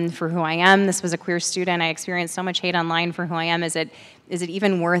online for who I am. This was a queer student. I experienced so much hate online for who I am. Is it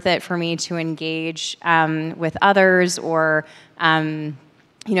even worth it for me to engage with others or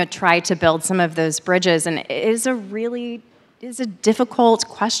try to build some of those bridges? And it is a difficult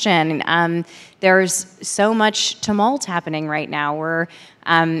question. There's so much tumult happening right now. We're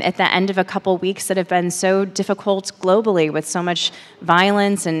at the end of a couple weeks that have been so difficult globally with so much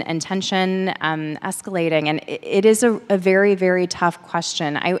violence and tension escalating. And it is a very, very tough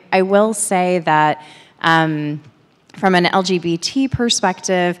question. I will say that from an LGBT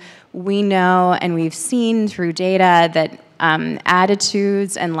perspective, we know and we've seen through data that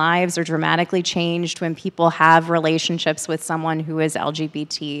attitudes and lives are dramatically changed when people have relationships with someone who is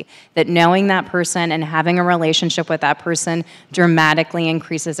LGBT, that knowing that person and having a relationship with that person dramatically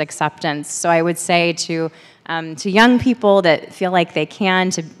increases acceptance. So I would say to young people that feel like they can,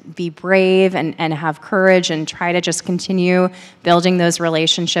 to be brave and have courage and try to just continue building those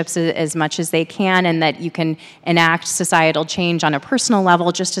relationships as much as they can, and that you can enact societal change on a personal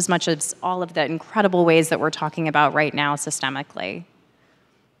level just as much as all of the incredible ways that we're talking about right now systemically.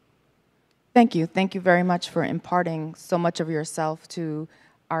 Thank you. Thank you very much for imparting so much of yourself to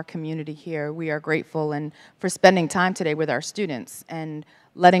our community here. We are grateful and for spending time today with our students and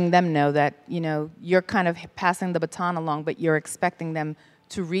letting them know that, you're kind of passing the baton along, but you're expecting them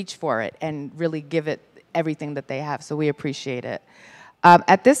to reach for it and really give it everything that they have. So we appreciate it.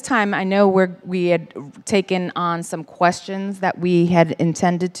 At this time, I know we had taken on some questions that we had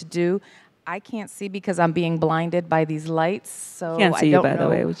intended to do. I can't see because I'm being blinded by these lights, so Can't see I don't you, by know the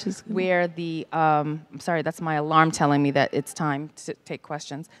way, which is good. where the, I'm sorry, that's my alarm telling me that it's time to take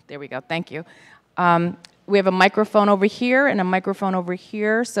questions. There we go, thank you. We have a microphone over here and a microphone over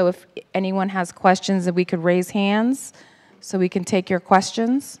here, so if anyone has questions, that we could raise hands so we can take your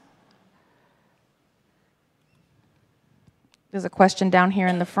questions. There's a question down here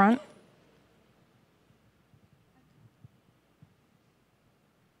in the front.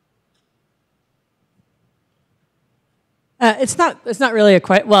 It's not really a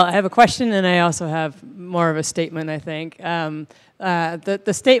question. Well, I have a question, and I also have more of a statement, I think.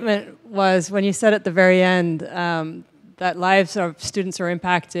 The statement was when you said at the very end that lives of students are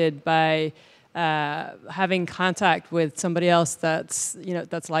impacted by having contact with somebody else that's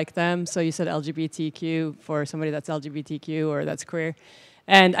like them. So you said LGBTQ for somebody that's LGBTQ or that's queer.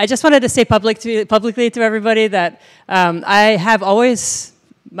 And I just wanted to say publicly to everybody that I have always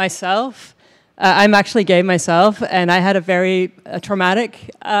myself. I'm actually gay myself, and I had a very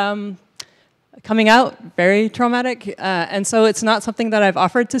traumatic coming out, very traumatic, and so it's not something that I've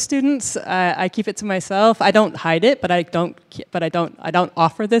offered to students. I keep it to myself. I don't hide it, but I don't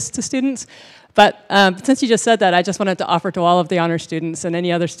offer this to students. But since you just said that, I just wanted to offer to all of the honors students and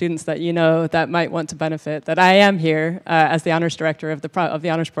any other students that you know that might want to benefit that I am here as the honors director of the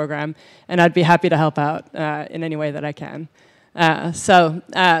honors program, and I'd be happy to help out in any way that I can. So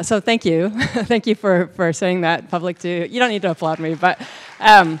thank you. Thank you for saying that public too. You don't need to applaud me, but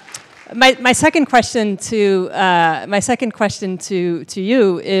my second question to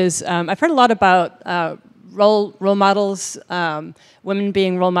you is I've heard a lot about role models, women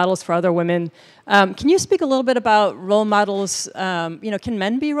being role models for other women. Can you speak a little bit about role models? Can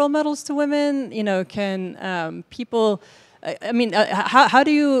men be role models to women? Can people? I mean,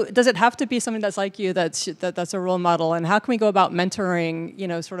 does it have to be something that's like you that's a role model, and how can we go about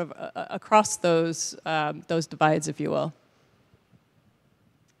mentoring, sort of across those divides, if you will?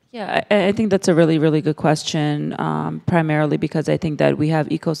 Yeah, I think that's a really, really good question, primarily because I think that we have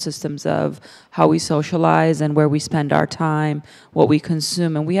ecosystems of how we socialize and where we spend our time, what we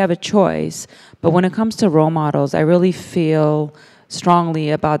consume, and we have a choice. But when it comes to role models, I really feel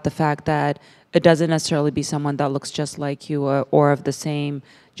strongly about the fact that it doesn't necessarily be someone that looks just like you or of the same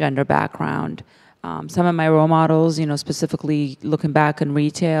gender background. Some of my role models, specifically looking back in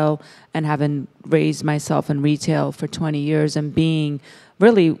retail and having raised myself in retail for 20 years and being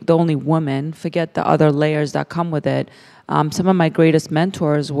really the only woman, forget the other layers that come with it. Some of my greatest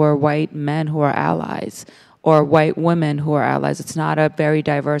mentors were white men who are allies or white women who are allies. It's not a very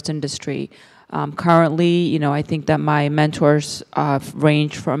diverse industry. Currently, I think that my mentors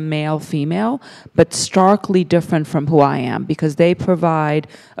range from male, female, but starkly different from who I am because they provide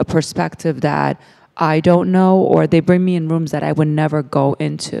a perspective that I don't know, or they bring me in rooms that I would never go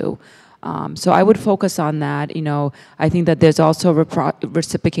into. So I would focus on that. I think that there's also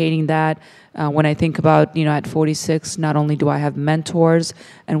reciprocating that. When I think about, at 46, not only do I have mentors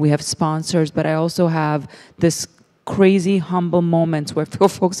and we have sponsors, but I also have this crazy humble moments where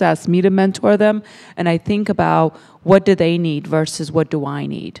folks ask me to mentor them, and I think about what do they need versus what do I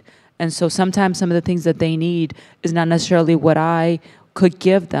need. And so sometimes some of the things that they need is not necessarily what I could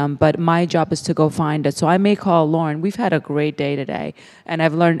give them, but my job is to go find it. So I may call Lauren. We've had a great day today, and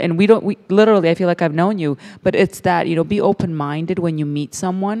I've learned, and we literally, I feel like I've known you, but it's that, be open-minded when you meet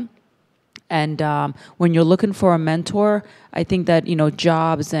someone. And when you're looking for a mentor, I think that,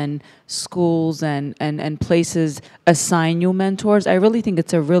 jobs and schools and places assign you mentors. I really think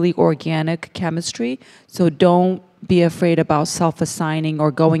it's a really organic chemistry. So don't be afraid about self-assigning or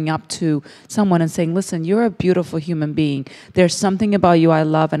going up to someone and saying, listen, you're a beautiful human being. There's something about you I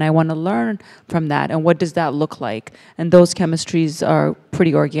love, and I want to learn from that. And what does that look like? And those chemistries are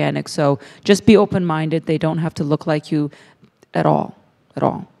pretty organic. So just be open-minded. They don't have to look like you at all.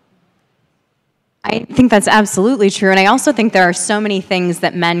 I think that's absolutely true. And I also think there are so many things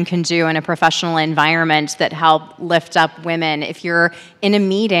that men can do in a professional environment that help lift up women. If you're in a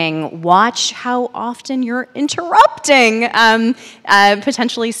meeting, watch how often you're interrupting,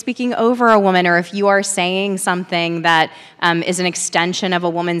 potentially speaking over a woman, or if you are saying something that is an extension of a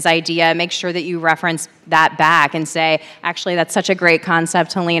woman's idea, make sure that you reference that back and say, actually, that's such a great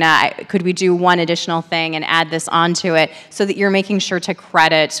concept, Hilina. Could we do one additional thing and add this onto it, so that you're making sure to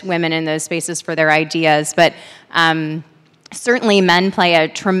credit women in those spaces for their ideas. But certainly men play a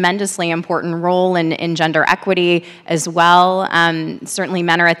tremendously important role in gender equity as well. Certainly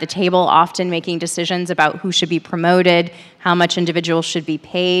men are at the table often making decisions about who should be promoted, how much individuals should be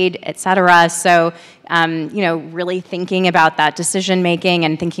paid, et cetera. So, really thinking about that decision making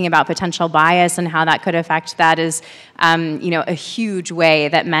and thinking about potential bias and how that could affect that is, a huge way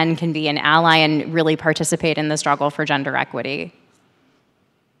that men can be an ally and really participate in the struggle for gender equity.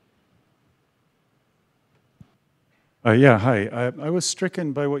 Yeah, hi. I was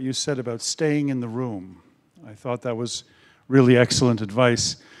stricken by what you said about staying in the room. I thought that was really excellent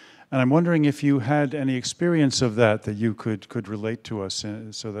advice. And I'm wondering if you had any experience of that you could relate to us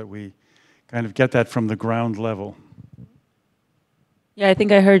so that we kind of get that from the ground level. Yeah, I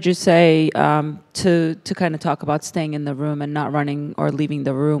think I heard you say to kind of talk about staying in the room and not running or leaving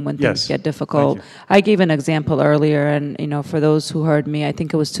the room when things get difficult. I gave an example earlier, and for those who heard me, I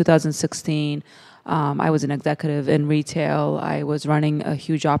think it was 2016. I was an executive in retail. I was running a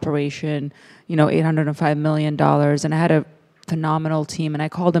huge operation, $805 million, and I had a phenomenal team, and I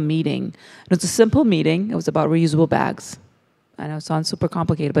called a meeting. It was a simple meeting. It was about reusable bags. I know it sounds super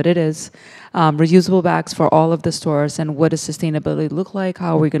complicated, but it is. Reusable bags for all of the stores, and what does sustainability look like?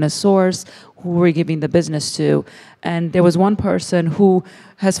 How are we going to source? Who are we giving the business to? And there was one person who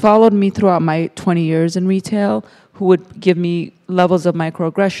has followed me throughout my 20 years in retail, who would give me levels of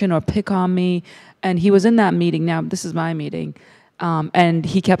microaggression or pick on me. And he was in that meeting. Now, this is my meeting. And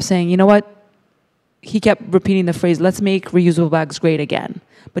he kept saying, you know what? He kept repeating the phrase, let's make reusable bags great again.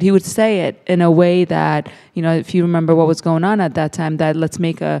 But he would say it in a way that, if you remember what was going on at that time, that let's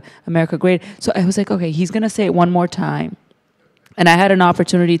make America great. So I was like, okay, he's going to say it one more time. And I had an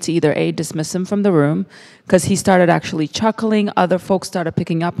opportunity to either A, dismiss him from the room, because he started actually chuckling. Other folks started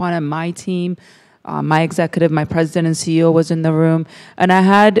picking up on him, my team. My executive, my president and CEO was in the room, and I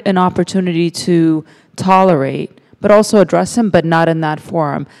had an opportunity to tolerate, but also address him, but not in that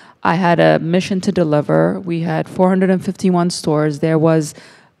forum. I had a mission to deliver. We had 451 stores. There was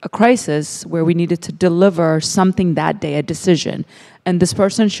a crisis where we needed to deliver something that day, a decision. And this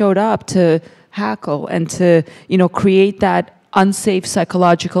person showed up to hackle and to, create that unsafe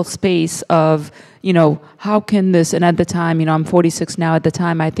psychological space of, how can this, and at the time, I'm 46 now, at the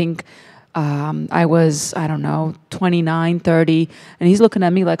time, I think, I was, 29, 30, and he's looking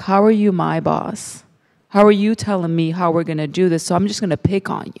at me like, how are you my boss? How are you telling me how we're going to do this? So I'm just going to pick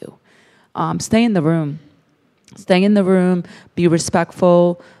on you. Stay in the room. Stay in the room. Be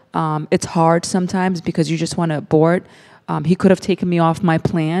respectful. It's hard sometimes because you just want to abort. He could have taken me off my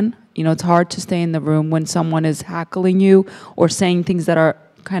plan. It's hard to stay in the room when someone is hackling you or saying things that are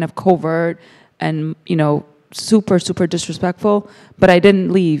kind of covert and, super, super disrespectful, but I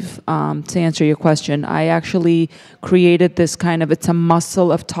didn't leave, to answer your question. I actually created this it's a muscle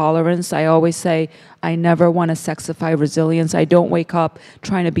of tolerance. I always say, I never want to sexify resilience. I don't wake up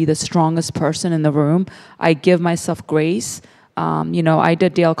trying to be the strongest person in the room. I give myself grace. I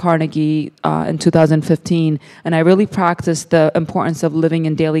did Dale Carnegie in 2015, and I really practiced the importance of living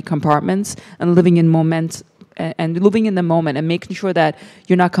in daily compartments and living in moments and living in the moment and making sure that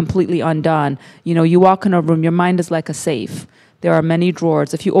you're not completely undone. You walk in a room, your mind is like a safe. there are many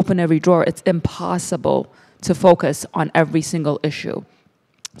drawers. If you open every drawer, it's impossible to focus on every single issue.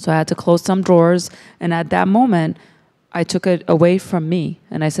 So I had to close some drawers, and at that moment, I took it away from me,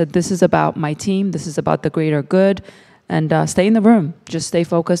 and I said, this is about my team, this is about the greater good, and stay in the room. Just stay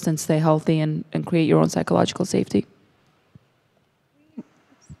focused and stay healthy and create your own psychological safety.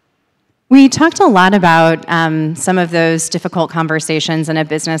 We talked a lot about some of those difficult conversations in a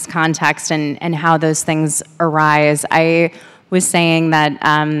business context and how those things arise. I was saying that,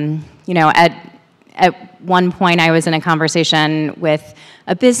 you know, at one point I was in a conversation with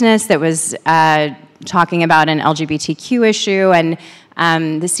a business that was talking about an LGBTQ issue, and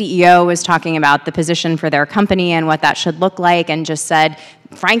the CEO was talking about the position for their company and what that should look like, and just said,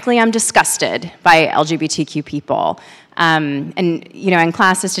 frankly, I'm disgusted by LGBTQ people. And, you know, in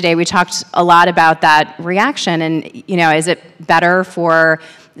classes today, we talked a lot about that reaction and, you know, is it better for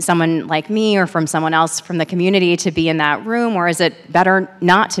someone like me or from someone else from the community to be in that room, or is it better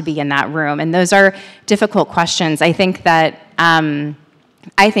not to be in that room? And those are difficult questions. I think that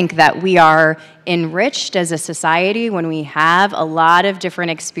we are enriched as a society when we have a lot of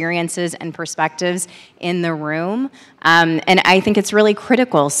different experiences and perspectives in the room, and I think it's really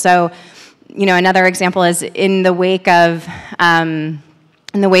critical. So, you know, another example is in the wake of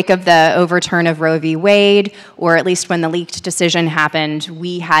the overturn of Roe v. Wade, or at least when the leaked decision happened,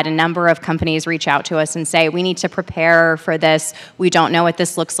 we had a number of companies reach out to us and say, we need to prepare for this. We don't know what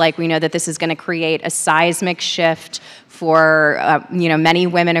this looks like. We know that this is going to create a seismic shift for you know, many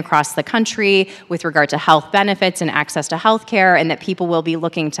women across the country with regard to health benefits and access to health care, and that people will be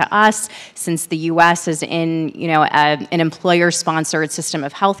looking to us, since the U.S. is in, you know, an employer-sponsored system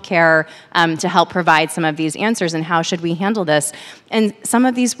of health care, to help provide some of these answers and how should we handle this. And some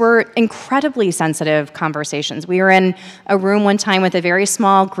of these were incredibly sensitive conversations. We were in a room one time with a very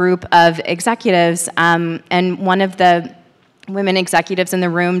small group of executives, and one of the women executives in the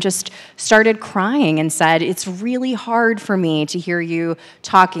room just started crying and said, it's really hard for me to hear you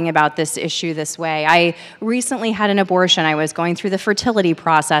talking about this issue this way. I recently had an abortion. I was going through the fertility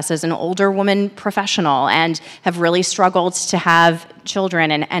process as an older woman professional and have really struggled to have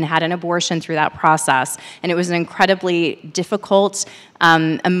children and had an abortion through that process. And it was an incredibly difficult,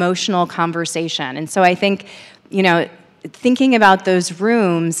 emotional conversation. And so I think, you know, thinking about those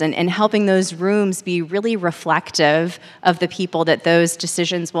rooms and helping those rooms be really reflective of the people that those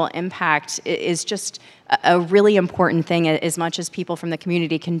decisions will impact is just a really important thing, as much as people from the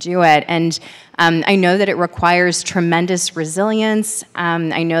community can do it. And I know that it requires tremendous resilience.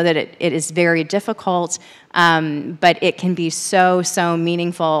 I know that it is very difficult, but it can be so, so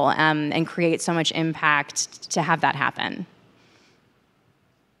meaningful and create so much impact to have that happen.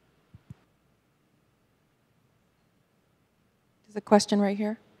 There's a question right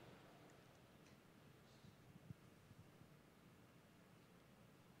here.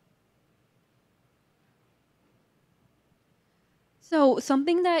 So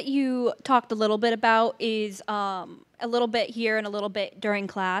something that you talked a little bit about is a little bit here and a little bit during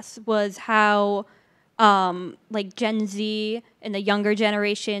class was how like Gen Z and the younger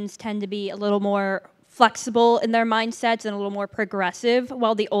generations tend to be a little more flexible in their mindsets and a little more progressive,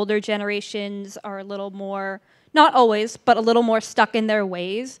 while the older generations are a little more, not always, but a little more stuck in their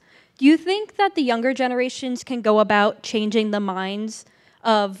ways. Do you think that the younger generations can go about changing the minds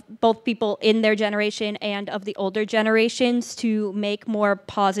of both people in their generation and of the older generations to make more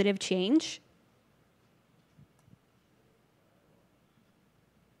positive change?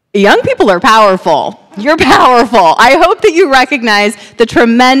 Young people are powerful. You're powerful. I hope that you recognize the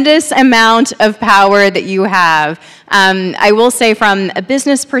tremendous amount of power that you have. I will say from a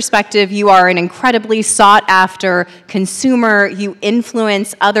business perspective, you are an incredibly sought-after consumer. You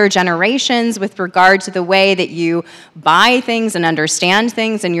influence other generations with regard to the way that you buy things and understand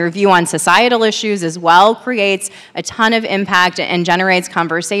things, and your view on societal issues as well creates a ton of impact and generates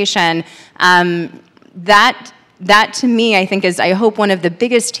conversation. That to me, I think, is, I hope, one of the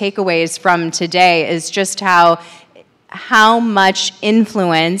biggest takeaways from today is just how much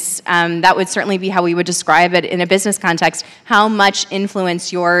influence, that would certainly be how we would describe it in a business context, how much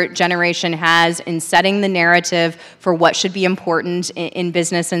influence your generation has in setting the narrative for what should be important in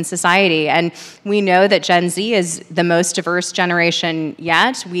business and society. And we know that Gen Z is the most diverse generation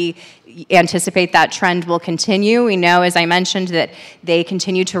yet. We anticipate that trend will continue. We know, as I mentioned, that they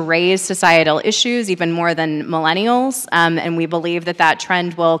continue to raise societal issues even more than millennials, and we believe that that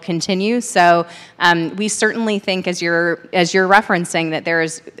trend will continue. So we certainly think, as you're referencing, that there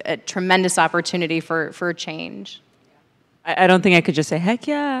is a tremendous opportunity for change. I don't think I could just say, heck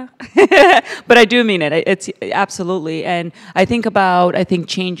yeah. But I do mean it. It's absolutely. And I think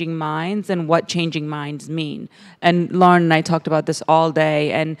changing minds and what changing minds mean. And Lauren and I talked about this all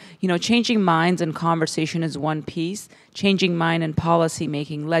day. And, changing minds and conversation is one piece. Changing mind and policy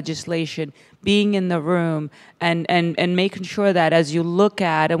making, legislation, being in the room and making sure that as you look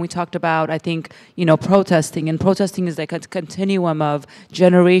at, and we talked about, I think, protesting, and protesting is like a continuum of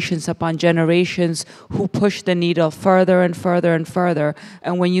generations upon generations who push the needle further and further and further.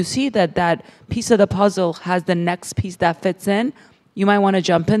 And when you see that piece of the puzzle has the next piece that fits in, you might want to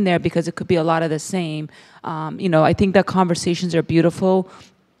jump in there because it could be a lot of the same. I think that conversations are beautiful.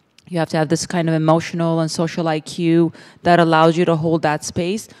 You have to have this kind of emotional and social IQ that allows you to hold that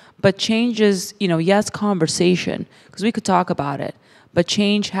space. But change is, yes, conversation, because we could talk about it. But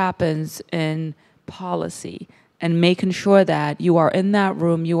change happens in policy and making sure that you are in that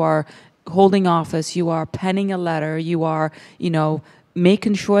room, you are holding office, you are penning a letter, you are,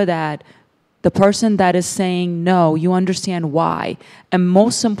 making sure that the person that is saying no, you understand why. And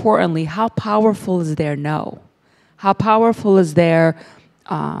most importantly, how powerful is their no? How powerful is their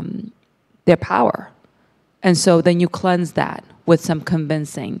power? And so then you cleanse that with some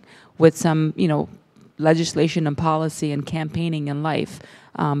convincing, with some, legislation and policy and campaigning in life.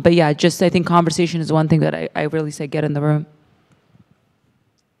 But yeah, I think conversation is one thing that I really say get in the room.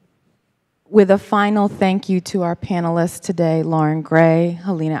 With a final thank you to our panelists today, Lauren Gray,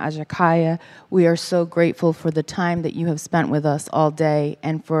 Hilina Ajakaiye. We are so grateful for the time that you have spent with us all day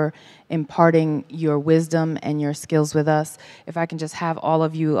and for imparting your wisdom and your skills with us. If I can just have all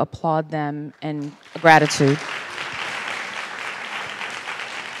of you applaud them in gratitude.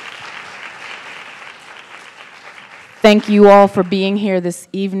 Thank you all for being here this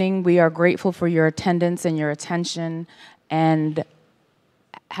evening. We are grateful for your attendance and your attention, and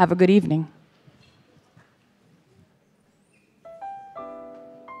have a good evening.